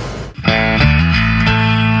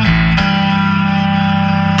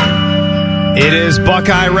 It is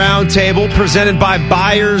Buckeye Roundtable presented by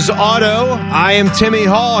Byers Auto. I am Timmy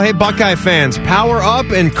Hall. Hey, Buckeye fans, power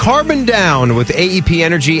up and carbon down with AEP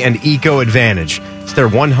Energy and Eco Advantage. It's their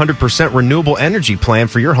 100% renewable energy plan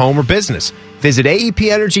for your home or business. Visit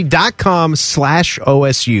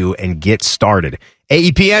aepenergy.com/OSU and get started.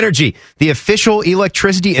 AEP Energy, the official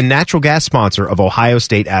electricity and natural gas sponsor of Ohio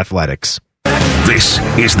State Athletics. This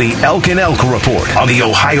is the Elk and Elk Report on the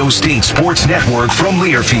Ohio State Sports Network from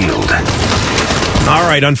Learfield. All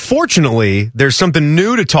right, unfortunately, there's something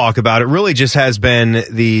new to talk about. It really just has been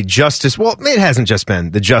the Justice, well, it hasn't just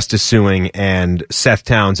been the Justice suing and Seth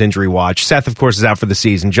Towns injury watch. Seth, of course, is out for the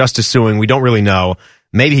season. Justice suing, we don't really know.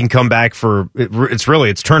 Maybe he can come back for,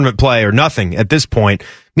 it's tournament play or nothing at this point.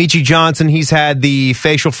 Michi Johnson, he's had the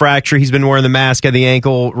facial fracture. He's been wearing the mask at the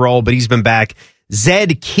ankle roll, but he's been back.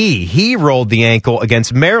 Zed Key, he rolled the ankle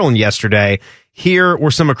against Maryland yesterday. Here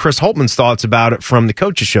were some of Chris Holtman's thoughts about it from the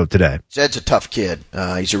coaches show today. Zed's a tough kid.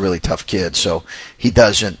 He's a really tough kid. So he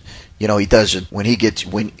doesn't, when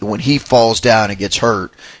he falls down and gets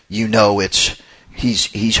hurt, he's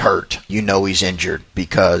hurt. He's injured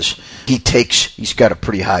because he's got a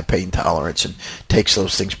pretty high pain tolerance and takes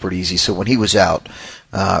those things pretty easy. So when he was out,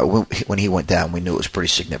 when he went down, we knew it was pretty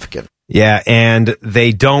significant. Yeah, and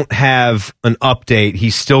they don't have an update.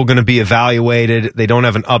 He's still going to be evaluated. They don't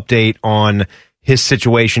have an update on his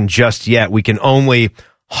situation just yet. We can only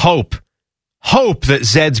hope that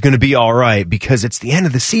Zed's going to be all right because it's the end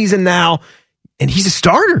of the season now, and he's a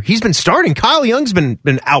starter. He's been starting. Kyle Young's been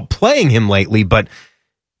outplaying him lately, but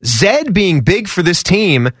Zed being big for this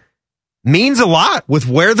team means a lot with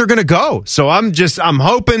where they're going to go. So I'm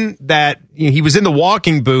hoping that he was in the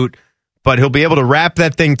walking boot, but he'll be able to wrap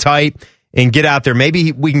that thing tight and get out there.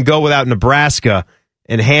 Maybe we can go without Nebraska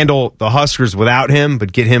and handle the Huskers without him,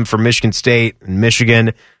 but get him for Michigan State and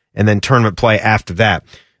Michigan, and then tournament play after that.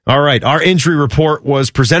 All right, our injury report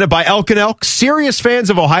was presented by Elk and Elk. Serious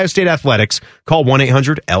fans of Ohio State athletics, call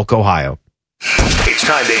 1-800-ELK-OHIO. It's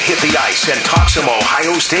time to hit the ice and talk some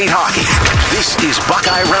Ohio State hockey. This is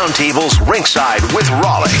Buckeye Roundtable's Rinkside with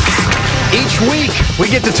Rohlik. Each week, we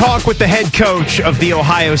get to talk with the head coach of the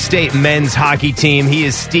Ohio State men's hockey team. He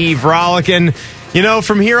is Steve Rohlik. And,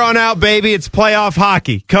 from here on out, baby, it's playoff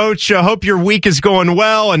hockey. Coach, I hope your week is going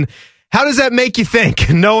well. And how does that make you think,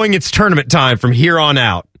 knowing it's tournament time from here on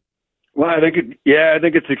out? Well, I think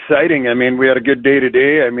it's exciting. I mean, we had a good day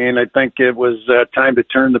today. I mean, I think it was time to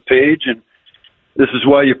turn the page, and this is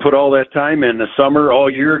why you put all that time in the summer, all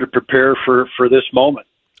year, to prepare for this moment.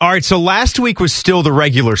 All right, so last week was still the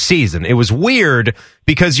regular season. It was weird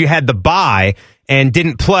because you had the bye and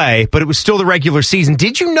didn't play, but it was still the regular season.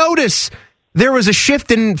 Did you notice there was a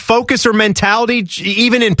shift in focus or mentality,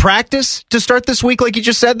 even in practice, to start this week, like you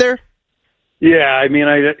just said there? Yeah, I mean,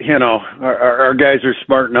 our guys are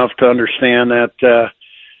smart enough to understand that,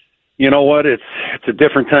 you know what, it's a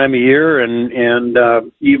different time of year,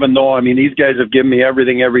 and even though, I mean, these guys have given me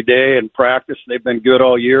everything every day in practice, they've been good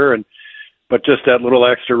all year, but just that little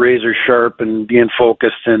extra razor sharp and being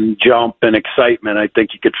focused and jump and excitement, I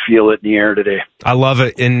think you could feel it in the air today. I love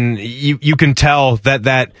it, and you can tell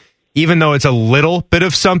that even though it's a little bit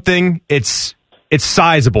of something, it's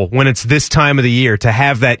sizable when it's this time of the year to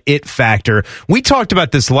have that it factor. We talked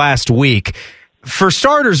about this last week. For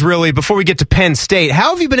starters, really, before we get to Penn State, how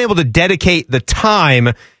have you been able to dedicate the time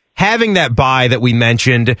having that bye that we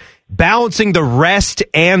mentioned, balancing the rest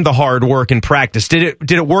and the hard work in practice? Did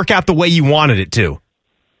it work out the way you wanted it to?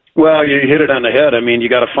 Well, you hit it on the head. I mean, you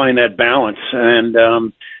got to find that balance.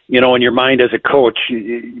 And, in your mind as a coach,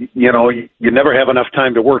 you never have enough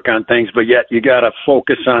time to work on things, but yet you got to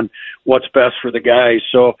focus on what's best for the guys.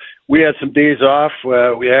 So we had some days off.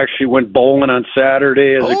 We actually went bowling on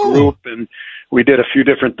Saturday as a group, and we did a few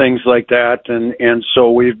different things like that. And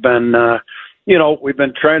so we've been, we've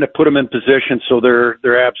been trying to put them in position so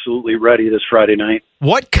they're absolutely ready this Friday night.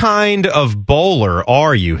 What kind of bowler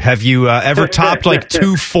are you? Have you ever topped like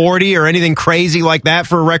 240 or anything crazy like that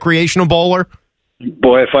for a recreational bowler?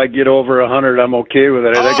 Boy, if I get over 100, I'm okay with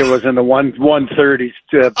it. I think it was in the 130s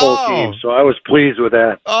both games, so I was pleased with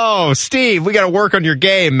that. Oh, Steve, we got to work on your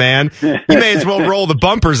game, man. You may as well roll the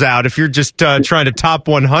bumpers out if you're just trying to top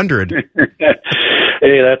 100.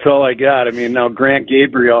 Hey, that's all I got. I mean, now Grant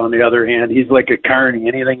Gabriel, on the other hand, he's like a carny.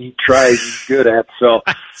 Anything he tries, he's good at. So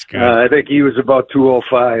I think he was about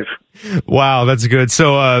 205. Wow, that's good.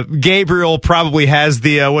 So Gabriel probably has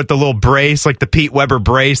the little brace, like the Pete Weber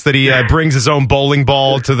brace that he brings his own bowling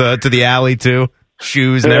ball to the alley to,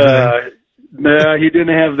 shoes and everything. No, he didn't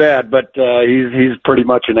have that, but he's pretty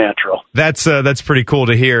much a natural. That's pretty cool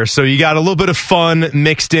to hear. So you got a little bit of fun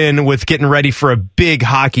mixed in with getting ready for a big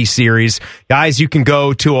hockey series. Guys, you can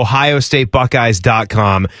go to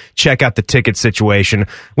OhioStateBuckeyes.com, check out the ticket situation.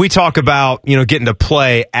 We talk about, getting to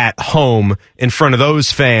play at home in front of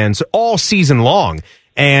those fans all season long.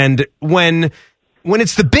 And when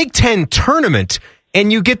it's the Big Ten tournament, and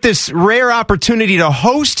you get this rare opportunity to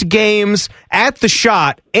host games at the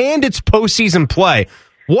Shot and it's postseason play.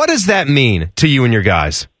 What does that mean to you and your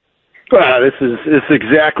guys? Well, this is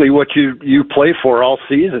exactly what you play for all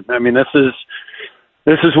season. I mean, this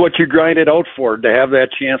is what you grind it out for, to have that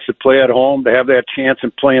chance to play at home, to have that chance to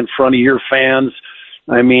play in front of your fans.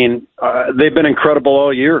 I mean, they've been incredible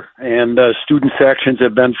all year, and student sections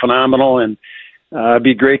have been phenomenal, and it'd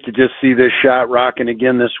be great to just see this Shot rocking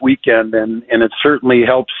again this weekend, and it certainly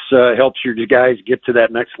helps your guys get to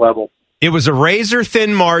that next level. It was a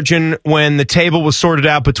razor-thin margin when the table was sorted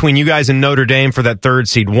out between you guys and Notre Dame for that third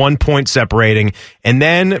seed, 1 point separating. And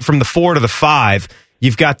then from the 4 to the 5,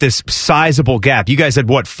 you've got this sizable gap. You guys had,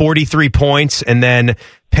 43 points, and then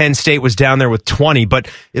Penn State was down there with 20. But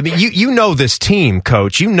I mean, you know this team,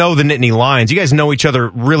 Coach. You know the Nittany Lions. You guys know each other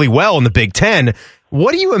really well in the Big Ten.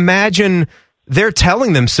 What do you imagine they're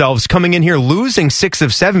telling themselves coming in here, losing 6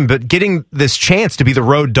 of 7, but getting this chance to be the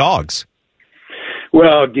road dogs?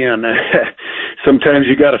 Well, again, sometimes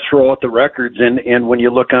you got to throw out the records, and when you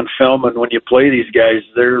look on film and when you play these guys,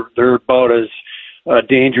 they're about as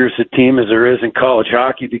dangerous a team as there is in college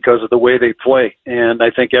hockey because of the way they play. And I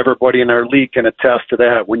think everybody in our league can attest to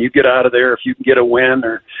that. When you get out of there, if you can get a win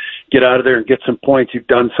or get out of there and get some points, you've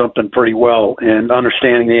done something pretty well, and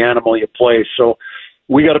understanding the animal you play. So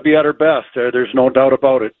we got to be at our best. There's no doubt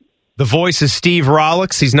about it. The voice is Steve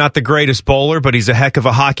Rohlik. He's not the greatest bowler, but he's a heck of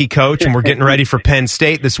a hockey coach, and we're getting ready for Penn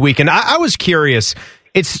State this weekend. I was curious.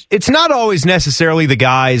 It's not always necessarily the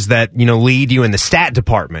guys that, lead you in the stat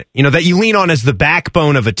department, that you lean on as the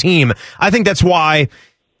backbone of a team. I think that's why,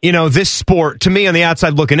 this sport, to me on the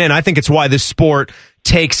outside looking in, I think it's why this sport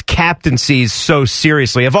takes captaincies so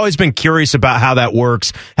seriously. I've always been curious about how that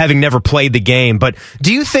works, having never played the game. But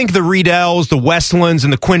do you think the Riedells, the Westlands,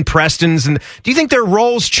 and the Quinn Prestons, and do you think their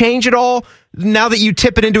roles change at all now that you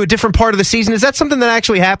tip it into a different part of the season? Is that something that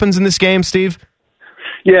actually happens in this game, Steve?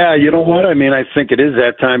 Yeah, you know what? I mean, I think it is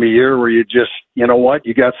that time of year where you just, you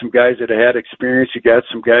got some guys that have had experience, you got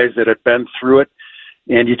some guys that have been through it,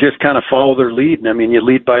 and you just kind of follow their lead. And I mean, you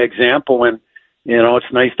lead by example, and it's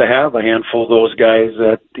nice to have a handful of those guys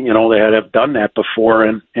that, that have done that before.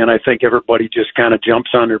 And I think everybody just kind of jumps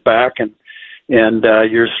on their back, and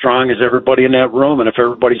you're as strong as everybody in that room. And if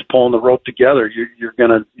everybody's pulling the rope together, you're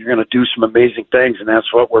gonna do some amazing things. And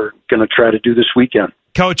that's what we're going to try to do this weekend.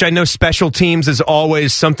 Coach, I know special teams is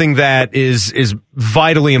always something that is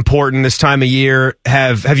vitally important this time of year.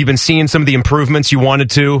 Have you been seeing some of the improvements you wanted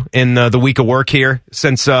to in the week of work here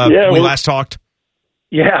since we last talked?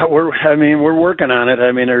 Yeah, we're working on it.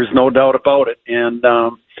 I mean, there's no doubt about it. And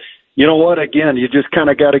you know what? Again, you just kind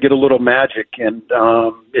of got to get a little magic, and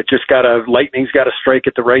lightning's got to strike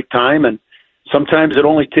at the right time. And sometimes it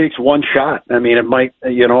only takes one shot. I mean, it might,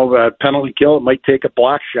 a penalty kill. It might take a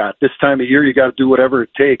block shot. This time of year, you got to do whatever it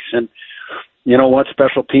takes. And you know what?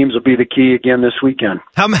 Special teams will be the key again this weekend.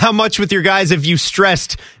 How much with your guys have you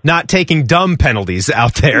stressed not taking dumb penalties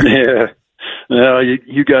out there? Yeah. No,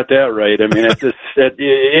 you got that right. I mean, at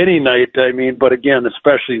any night, but again,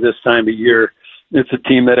 especially this time of year, it's a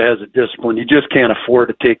team that has a discipline. You just can't afford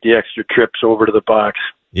to take the extra trips over to the box.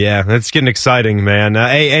 Yeah, that's getting exciting, man.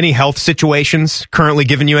 Any health situations currently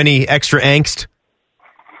giving you any extra angst?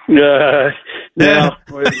 No,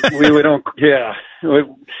 we don't. Yeah,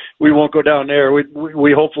 we won't go down there.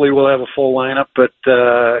 We hopefully will have a full lineup, but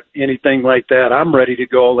anything like that, I'm ready to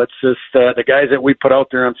go. Let's just the guys that we put out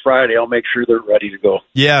there on Friday, I'll make sure they're ready to go.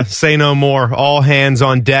 Yeah, say no more. All hands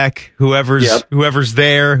on deck. Whoever's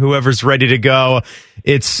there, whoever's ready to go.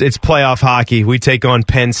 It's playoff hockey. We take on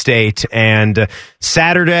Penn State, and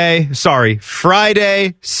Friday,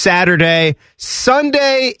 Saturday,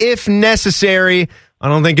 Sunday, if necessary. I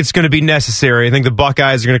don't think it's going to be necessary. I think the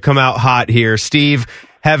Buckeyes are going to come out hot here. Steve,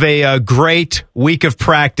 Have a great week of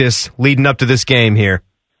practice leading up to this game here.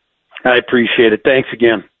 I appreciate it. Thanks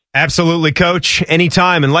again. Absolutely, Coach.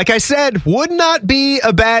 Anytime. And like I said, would not be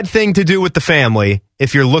a bad thing to do with the family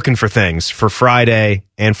if you're looking for things for Friday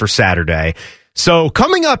and for Saturday. So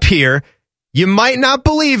coming up here, you might not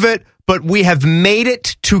believe it, but we have made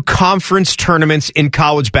it to conference tournaments in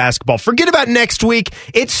college basketball. Forget about next week.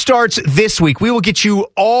 It starts this week. We will get you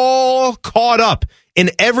all caught up in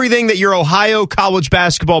everything that your Ohio college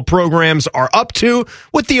basketball programs are up to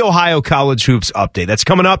with the Ohio College Hoops Update. That's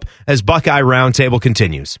coming up as Buckeye Roundtable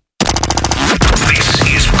continues. This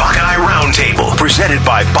is Buckeye Roundtable, presented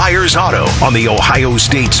by Byers Auto on the Ohio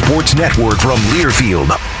State Sports Network from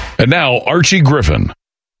Learfield. And now, Archie Griffin,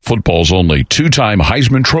 football's only two-time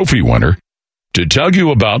Heisman Trophy winner, to tell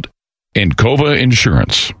you about Encova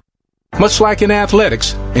Insurance. Much like in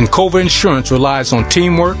athletics, Encova Insurance relies on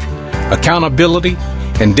teamwork, accountability,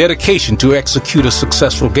 and dedication to execute a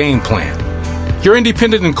successful game plan. Your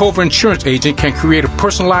independent Encova Insurance agent can create a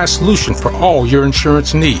personalized solution for all your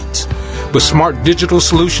insurance needs. With smart digital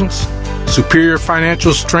solutions, superior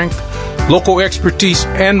financial strength, local expertise,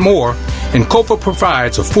 and more, Encova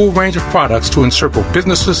provides a full range of products to encircle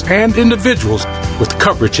businesses and individuals with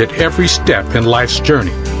coverage at every step in life's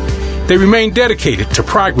journey. They remain dedicated to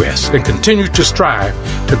progress and continue to strive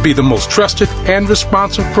to be the most trusted and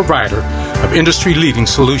responsive provider of industry-leading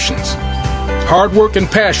solutions. Hard work and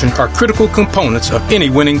passion are critical components of any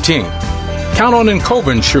winning team. Count on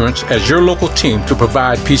Encova Insurance as your local team to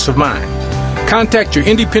provide peace of mind. Contact your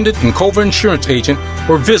independent Encova Insurance agent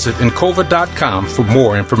or visit Encova.com for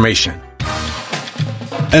more information.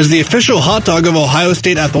 As the official hot dog of Ohio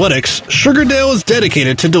State athletics, Sugardale is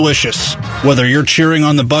dedicated to delicious. Whether you're cheering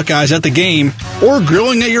on the Buckeyes at the game or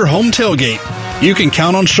grilling at your home tailgate, you can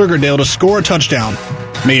count on Sugardale to score a touchdown.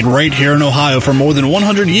 Made right here in Ohio for more than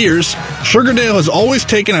 100 years, Sugardale has always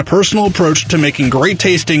taken a personal approach to making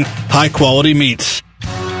great-tasting, high-quality meats.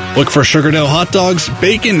 Look for Sugardale hot dogs,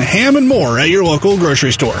 bacon, ham, and more at your local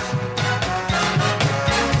grocery store.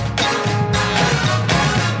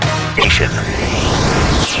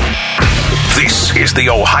 This is the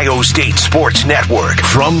Ohio State Sports Network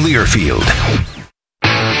from Learfield.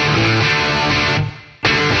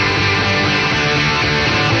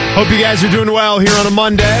 Hope you guys are doing well here on a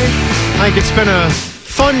Monday. I think it's been a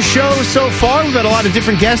fun show so far. We've had a lot of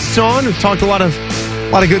different guests on. We've talked a lot of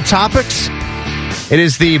good topics. It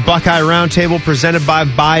is the Buckeye Roundtable presented by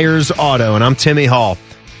Byers Auto, and I'm Timmy Hall.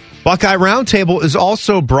 Buckeye Roundtable is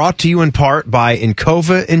also brought to you in part by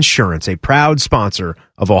Encova Insurance, a proud sponsor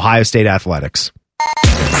of Ohio State Athletics.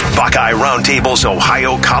 Buckeye Roundtable's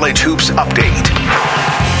Ohio College Hoops Update.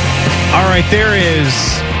 All right, there is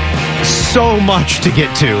so much to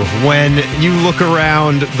get to when you look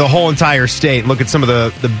around the whole entire state, look at some of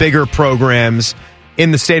the bigger programs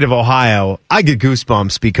in the state of Ohio. I get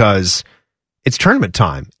goosebumps because it's tournament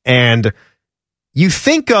time, and you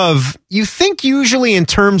think usually in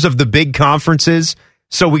terms of the big conferences.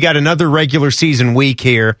 So we got another regular season week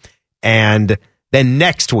here, and then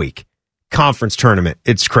next week, conference tournament.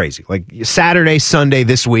 It's crazy. Like Saturday, Sunday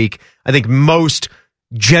this week, I think most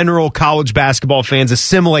general college basketball fans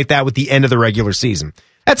assimilate that with the end of the regular season.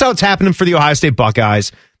 That's how it's happening for the Ohio State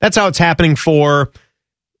Buckeyes. That's how it's happening for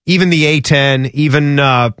even the A-10, even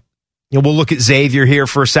we'll look at Xavier here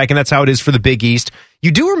for a second. That's how it is for the Big East.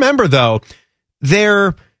 You do remember, though,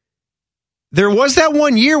 there was that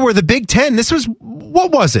one year where the Big Ten,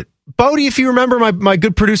 what was it? Bodie, if you remember, my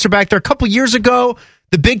good producer back there, a couple years ago,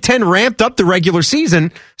 the Big Ten ramped up the regular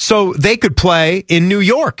season so they could play in New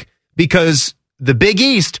York because the Big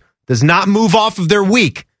East does not move off of their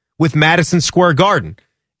week with Madison Square Garden.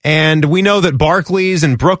 And we know that Barclays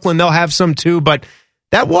and Brooklyn, they'll have some too, but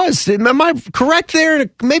am I correct there?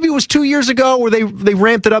 Maybe it was 2 years ago where they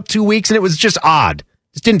ramped it up 2 weeks and it was just odd.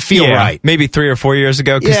 It didn't feel right. Maybe 3 or 4 years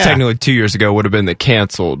ago, because technically 2 years ago would have been the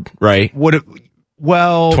canceled, right?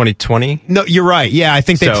 2020? No, you're right. Yeah, I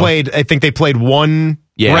think they played one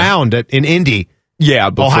round in Indy. Yeah,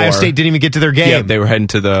 before. Ohio State didn't even get to their game. Yeah, they were heading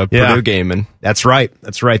to the Purdue game. And That's right.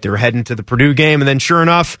 They were heading to the Purdue game, and then sure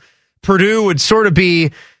enough, Purdue would sort of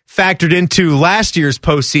be factored into last year's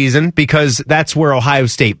postseason because that's where Ohio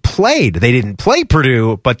State played. They didn't play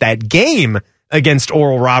Purdue, but that game against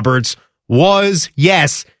Oral Roberts was,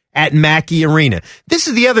 yes, at Mackey Arena. This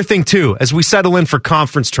is the other thing, too, as we settle in for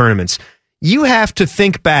conference tournaments. You have to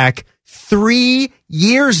think back 3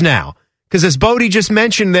 years now, because as Bodie just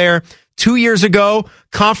mentioned there, 2 years ago,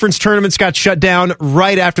 conference tournaments got shut down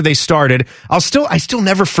right after they started. I still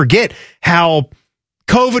never forget how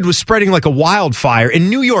COVID was spreading like a wildfire in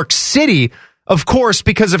New York City, of course,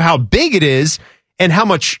 because of how big it is. and how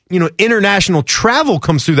much, international travel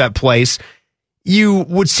comes through that place, you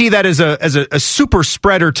would see that as a super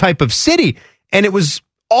spreader type of city. And it was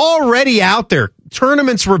already out there.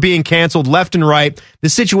 Tournaments were being canceled left and right. The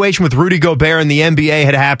situation with Rudy Gobert and the NBA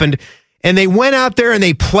had happened. And they went out there and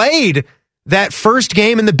they played that first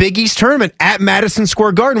game in the Big East tournament at Madison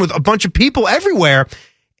Square Garden with a bunch of people everywhere.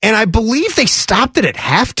 And I believe they stopped it at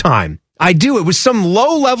halftime. I do. It was some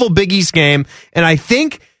low-level Big East game. And I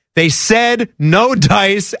think they said no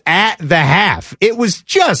dice at the half. It was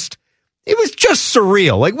just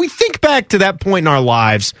surreal. Like, we think back to that point in our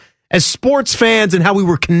lives as sports fans and how we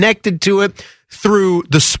were connected to it through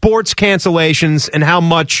the sports cancellations and how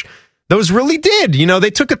much those really did.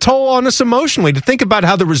 They took a toll on us emotionally to think about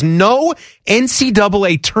how there was no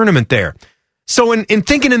NCAA tournament there. So in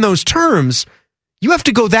thinking in those terms, you have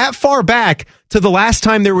to go that far back to the last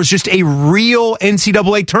time there was just a real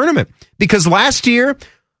NCAA tournament, because last year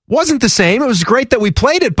wasn't the same. It was great that we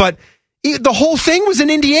played it, but the whole thing was in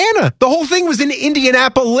Indiana. The whole thing was in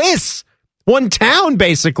Indianapolis. One town,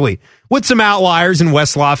 basically, with some outliers in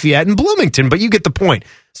West Lafayette and Bloomington, but you get the point.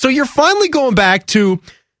 So you're finally going back to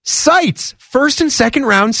sites, first and second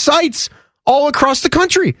round sites all across the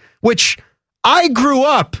country, which I grew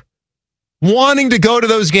up wanting to go to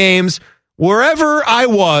those games wherever I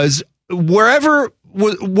was, whatever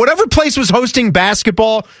place was hosting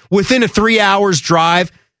basketball within a 3 hours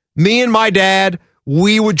drive. Me and my dad,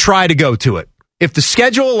 we would try to go to it. If the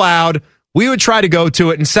schedule allowed, we would try to go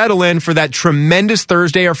to it and settle in for that tremendous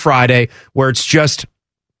Thursday or Friday where it's just,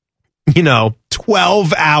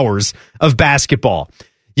 12 hours of basketball.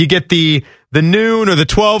 You get the noon or the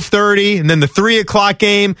 12:30 and then the 3 o'clock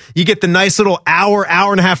game. You get the nice little hour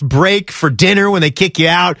and a half break for dinner when they kick you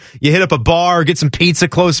out. You hit up a bar, get some pizza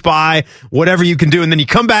close by, whatever you can do. And then you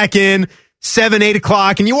come back in 7, 8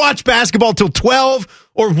 o'clock and you watch basketball till 12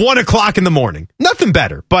 or 1 o'clock in the morning. Nothing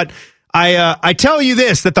better. But I tell you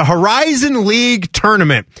this, that the Horizon League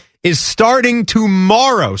tournament is starting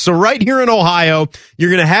tomorrow. So right here in Ohio, you're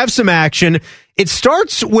going to have some action. It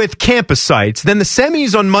starts with campus sites, then the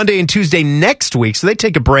semis on Monday and Tuesday next week. So they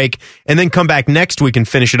take a break and then come back next week and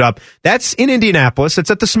finish it up. That's in Indianapolis.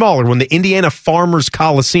 It's at the smaller one, the Indiana Farmers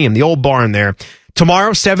Coliseum, the old barn there.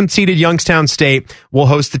 Tomorrow, 7th-seeded Youngstown State will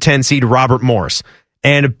host the 10-seed Robert Morris.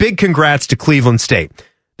 And a big congrats to Cleveland State.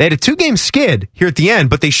 They had a 2-game skid here at the end,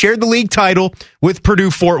 but they shared the league title with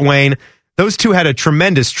Purdue-Fort Wayne. Those two had a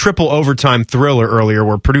tremendous triple overtime thriller earlier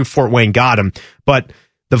where Purdue-Fort Wayne got them. But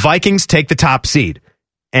the Vikings take the top seed,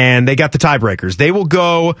 and they got the tiebreakers. They will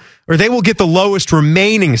get the lowest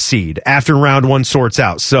remaining seed after round 1 sorts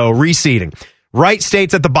out. So reseeding. Wright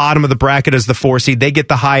State's at the bottom of the bracket as the 4 seed. They get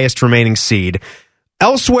the highest remaining seed.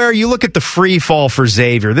 Elsewhere, you look at the free fall for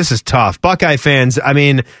Xavier. This is tough. Buckeye fans,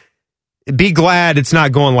 be glad it's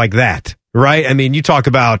not going like that, right? You talk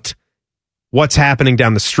about what's happening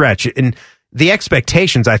down the stretch and the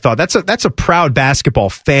expectations. I thought that's a proud basketball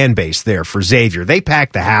fan base there for Xavier. They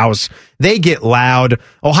pack the house. They get loud.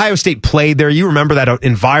 Ohio State played there. You remember that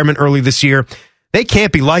environment early this year. They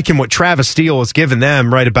can't be liking what Travis Steele has given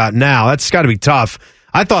them right about now. That's got to be tough.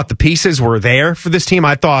 I thought the pieces were there for this team.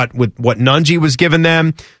 I thought with what Nungy was giving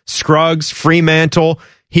them, Scruggs, Fremantle,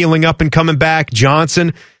 healing up and coming back,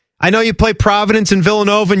 Johnson. I know you play Providence and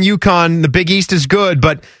Villanova and UConn. The Big East is good,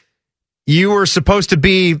 but you were supposed to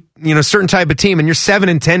be, a certain type of team, and you're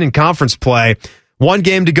 7-10 in conference play. 1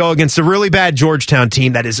 game to go against a really bad Georgetown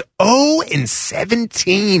team that is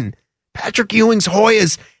 0-17. Patrick Ewing's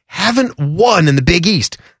Hoyas haven't won in the Big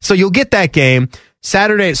East. So you'll get that game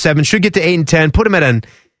Saturday at 7. Should get to 8-10. Put them at an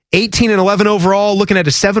 18-11 overall, looking at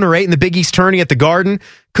a 7 or 8 in the Big East tourney at the Garden.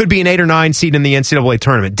 Could be an 8 or 9 seed in the NCAA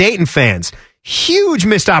tournament. Dayton fans, huge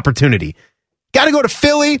missed opportunity. Got to go to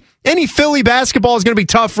Philly. Any Philly basketball is going to be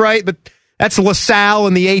tough, right? But that's LaSalle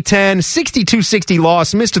in the A-10. 62-60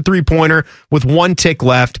 loss. Missed a 3-pointer with 1 tick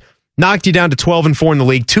left. Knocked you down to 12-4 in the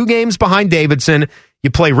league. 2 games behind Davidson. You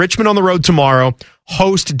play Richmond on the road tomorrow.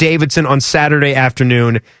 Host Davidson on Saturday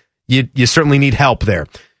afternoon. You certainly need help there.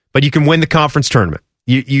 But you can win the conference tournament.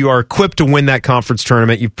 You are equipped to win that conference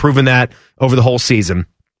tournament. You've proven that over the whole season.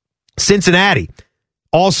 Cincinnati,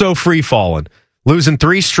 also free-falling. Losing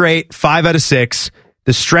 3 straight, 5 out of 6.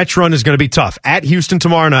 The stretch run is going to be tough. At Houston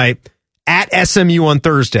tomorrow night, at SMU on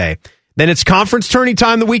Thursday. Then it's conference tourney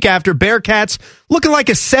time the week after. Bearcats looking like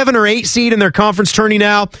a 7 or 8 seed in their conference tourney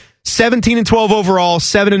now. 17-12 overall,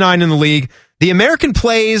 7-9 in the league. The American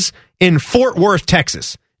plays in Fort Worth,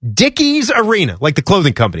 Texas. Dickies Arena, like the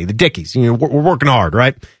clothing company, the Dickies. We're working hard,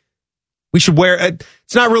 right? We should wear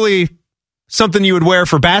it's not really something you would wear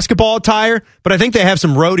for basketball attire, but I think they have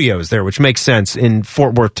some rodeos there, which makes sense in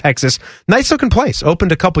Fort Worth, Texas. Nice looking place.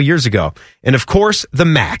 Opened a couple years ago. And of course, the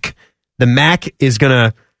MAC. The MAC is going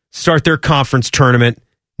to start their conference tournament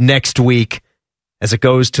next week as it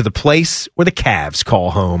goes to the place where the Cavs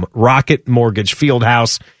call home, Rocket Mortgage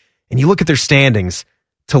Fieldhouse. And you look at their standings,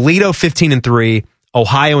 Toledo 15-3,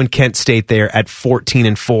 Ohio and Kent State there at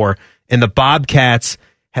 14-4, and the Bobcats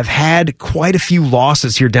have had quite a few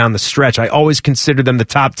losses here down the stretch. I always consider them the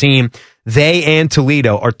top team. They and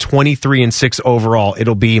Toledo are 23-6 overall.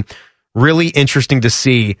 It'll be really interesting to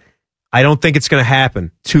see. I don't think it's going to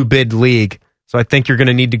happen. Two-bid league. So I think you're going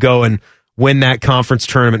to need to go and win that conference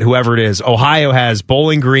tournament, whoever it is. Ohio has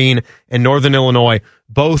Bowling Green and Northern Illinois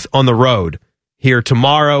both on the road here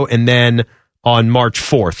tomorrow, and then on March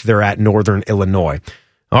 4th, they're at Northern Illinois.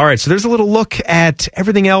 All right, so there's a little look at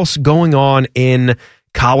everything else going on in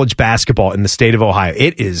college basketball in the state of Ohio.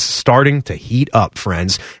 It is starting to heat up,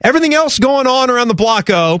 friends. Everything else going on around the Block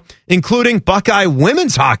O, including Buckeye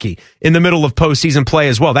women's hockey in the middle of postseason play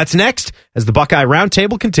as well. That's next as the Buckeye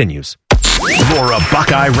Roundtable continues. More of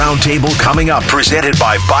Buckeye Roundtable coming up, presented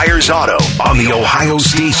by Byers Auto on the Ohio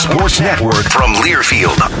State Sports Network from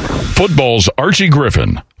Learfield. Football's Archie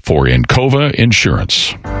Griffin for Encova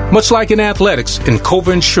Insurance. Much like in athletics,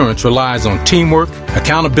 Encova Insurance relies on teamwork,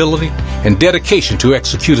 accountability, and dedication to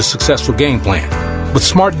execute a successful game plan. With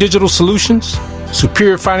smart digital solutions,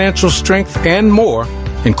 superior financial strength, and more,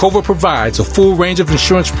 Encova provides a full range of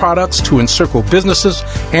insurance products to encircle businesses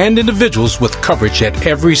and individuals with coverage at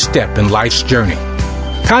every step in life's journey.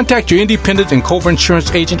 Contact your independent Encova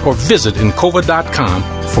insurance agent or visit Encova.com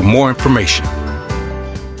for more information.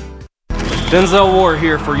 Denzel Ward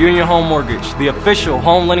here for Union Home Mortgage, the official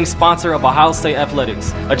home lending sponsor of Ohio State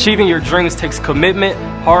Athletics. Achieving your dreams takes commitment,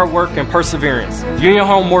 hard work, and perseverance. Union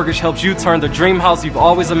Home Mortgage helps you turn the dream house you've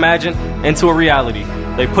always imagined into a reality.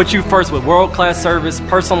 They put you first with world-class service,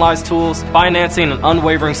 personalized tools, financing, and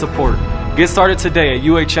unwavering support. Get started today at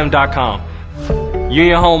UHM.com.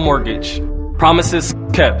 Union Home Mortgage. Promises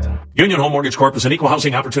kept. Union Home Mortgage Corp is an equal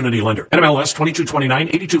housing opportunity lender. NMLS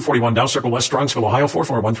 2229-8241, Dow Circle West, Strongsville, Ohio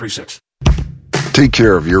 44136. Take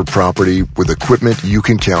care of your property with equipment you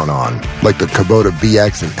can count on, like the Kubota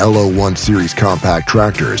BX and LO1 Series compact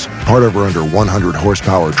tractors, part of our under 100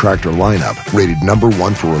 horsepower tractor lineup, rated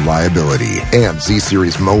 #1 for reliability, and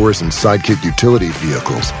Z-Series mowers and sidekick utility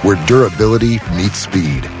vehicles, where durability meets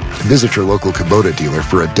speed. Visit your local Kubota dealer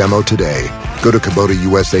for a demo today. Go to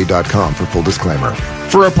KubotaUSA.com for full disclaimer.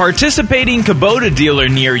 For a participating Kubota dealer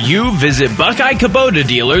near you, visit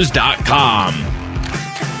BuckeyeKubotaDealers.com.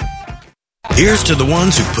 Here's to the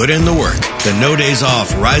ones who put in the work, the no days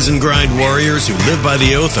off, rise and grind warriors who live by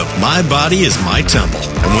the oath of my body is my temple.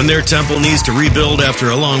 And when their temple needs to rebuild after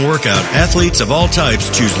a long workout, athletes of all types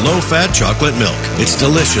choose low-fat chocolate milk. It's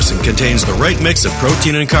delicious and contains the right mix of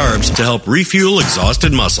protein and carbs to help refuel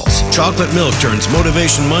exhausted muscles. Chocolate milk turns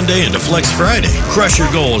Motivation Monday into Flex Friday. Crush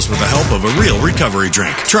your goals with the help of a real recovery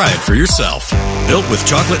drink. Try it for yourself. Built with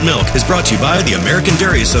Chocolate Milk is brought to you by the American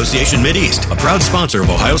Dairy Association Mideast, a proud sponsor of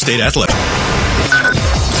Ohio State Athletics.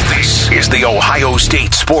 This is the Ohio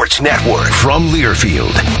State Sports Network from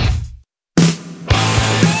Learfield.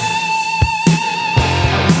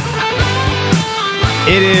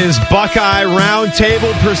 It is Buckeye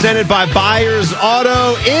Roundtable presented by Byers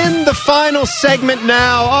Auto in the final segment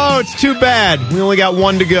now. Oh, it's too bad. We only got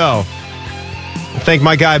one to go. I thank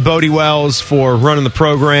my guy Bodie Wells for running the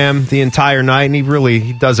program the entire night, and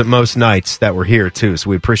he does it most nights that we're here too, so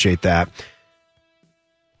we appreciate that.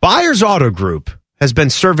 Byers Auto Group has been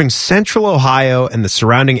serving Central Ohio and the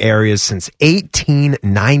surrounding areas since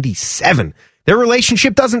 1897. Their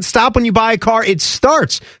relationship doesn't stop when you buy a car, it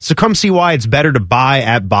starts. So come see why it's better to buy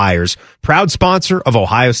at Byers, proud sponsor of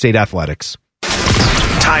Ohio State Athletics.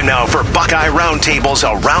 Time now for Buckeye Roundtables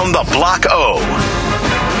Around the Block O.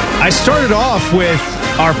 I started off with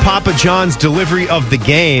our Papa John's delivery of the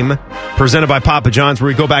game, presented by Papa John's, where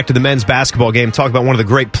we go back to the men's basketball game, talk about one of the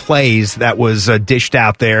great plays that was dished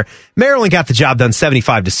out there. Maryland got the job done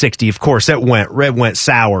 75-60. Of course, red went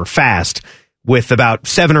sour fast with about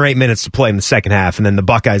 7 or 8 minutes to play in the second half, and then the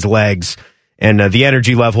Buckeyes' legs and the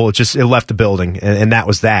energy level, it left the building, and that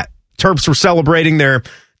was that. Terps were celebrating their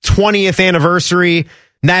 20th anniversary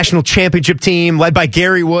national championship team led by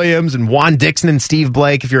Gary Williams and Juan Dixon and Steve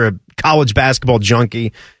Blake. If you're a college basketball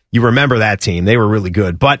junkie, you remember that team. They were really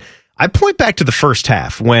good. But I point back to the first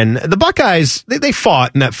half when the Buckeyes, they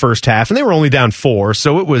fought in that first half, and they were only down 4,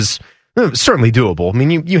 so it was certainly doable. I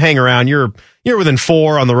mean, you hang around, you're within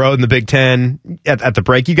 4 on the road in the Big Ten at the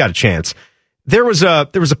break, you got a chance. There was a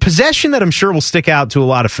possession that I'm sure will stick out to a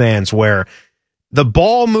lot of fans where The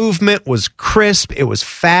ball movement was crisp. It was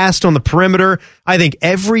fast on the perimeter. I think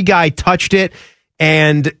every guy touched it.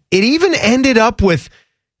 And it even ended up with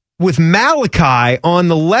Malachi on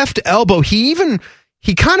the left elbow. He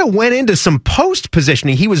kind of went into some post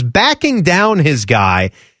positioning. He was backing down his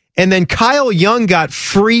guy. And then Kyle Young got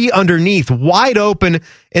free underneath, wide open.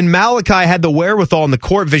 And Malachi had the wherewithal in the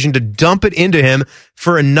court vision to dump it into him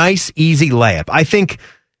for a nice, easy layup. I think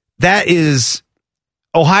that is...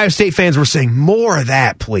 Ohio State fans were saying, more of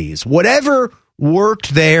that, please. Whatever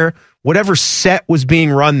worked there, whatever set was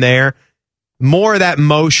being run there, more of that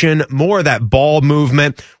motion, more of that ball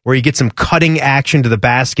movement where you get some cutting action to the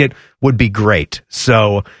basket would be great.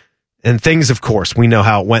 So, and things, of course, we know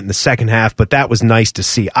how it went in the second half, but that was nice to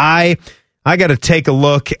see. I got to take a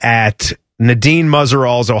look at Nadine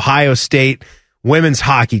Muzzerall's Ohio State women's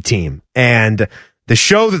hockey team and the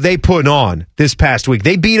show that they put on this past week.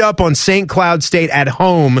 They beat up on St. Cloud State at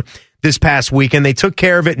home this past week, and they took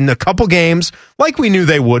care of it in a couple games like we knew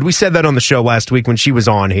they would. We said that on the show last week when she was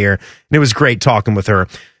on here, and it was great talking with her.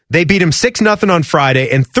 They beat them 6-0 on Friday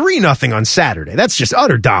and 3-0 on Saturday. That's just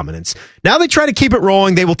utter dominance. Now they try to keep it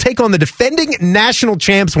rolling. They will take on the defending national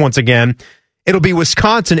champs once again. It'll be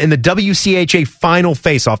Wisconsin in the WCHA final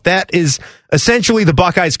faceoff. That is essentially the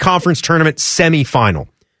Buckeyes conference tournament semifinal.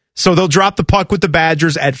 So they'll drop the puck with the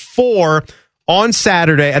Badgers at 4 on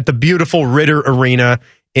Saturday at the beautiful Ritter Arena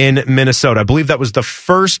in Minnesota. I believe that was the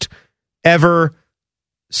first ever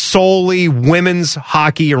solely women's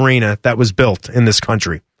hockey arena that was built in this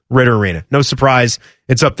country. Ritter Arena. No surprise,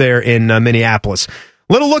 it's up there in Minneapolis.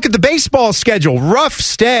 Little look at the baseball schedule. Rough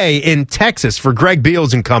stay in Texas for Greg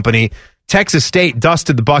Beals and company. Texas State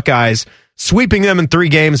dusted the Buckeyes, sweeping them in 3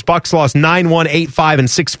 games. Bucks lost 9-1, 8-5, and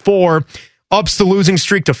 6-4. Ups the losing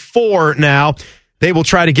streak to 4 now. They will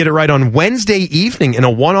try to get it right on Wednesday evening in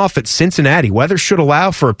a one-off at Cincinnati. Weather should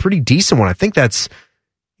allow for a pretty decent one. I think that's,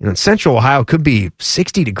 in Central Ohio, could be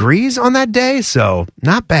 60 degrees on that day, so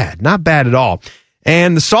not bad at all.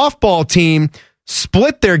 And the softball team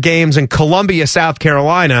split their games in Columbia, South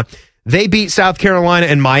Carolina. They beat South Carolina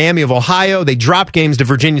and Miami of Ohio. They dropped games to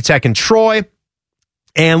Virginia Tech and Troy.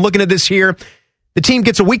 And looking at this here, the team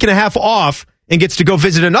gets a week and a half off and gets to go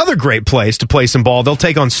visit another great place to play some ball. They'll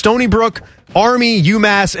take on Stony Brook, Army,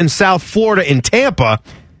 UMass, and South Florida in Tampa.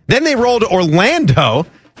 Then they roll to Orlando,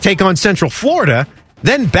 take on Central Florida,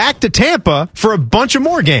 then back to Tampa for a bunch of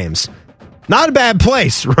more games. Not a bad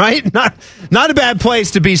place, right? Not a bad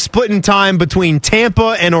place to be splitting time between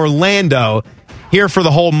Tampa and Orlando here for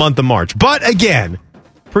the whole month of March. But again,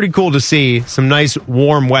 pretty cool to see some nice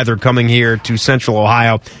warm weather coming here to Central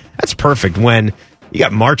Ohio. That's perfect when you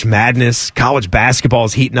got March Madness, college basketball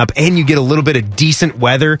is heating up, and you get a little bit of decent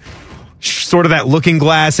weather, sort of that looking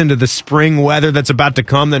glass into the spring weather that's about to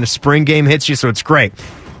come. Then a spring game hits you, so it's great.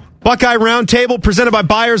 Buckeye Roundtable, presented by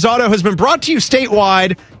Byers Auto, has been brought to you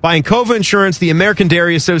statewide by Encova Insurance, the American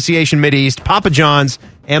Dairy Association Mideast, Papa John's,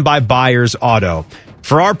 and by Byers Auto.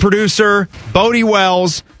 For our producer, Bodie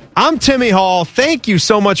Wells, I'm Timmy Hall. Thank you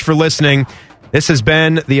so much for listening. This has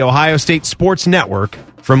been the Ohio State Sports Network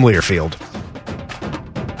from Learfield.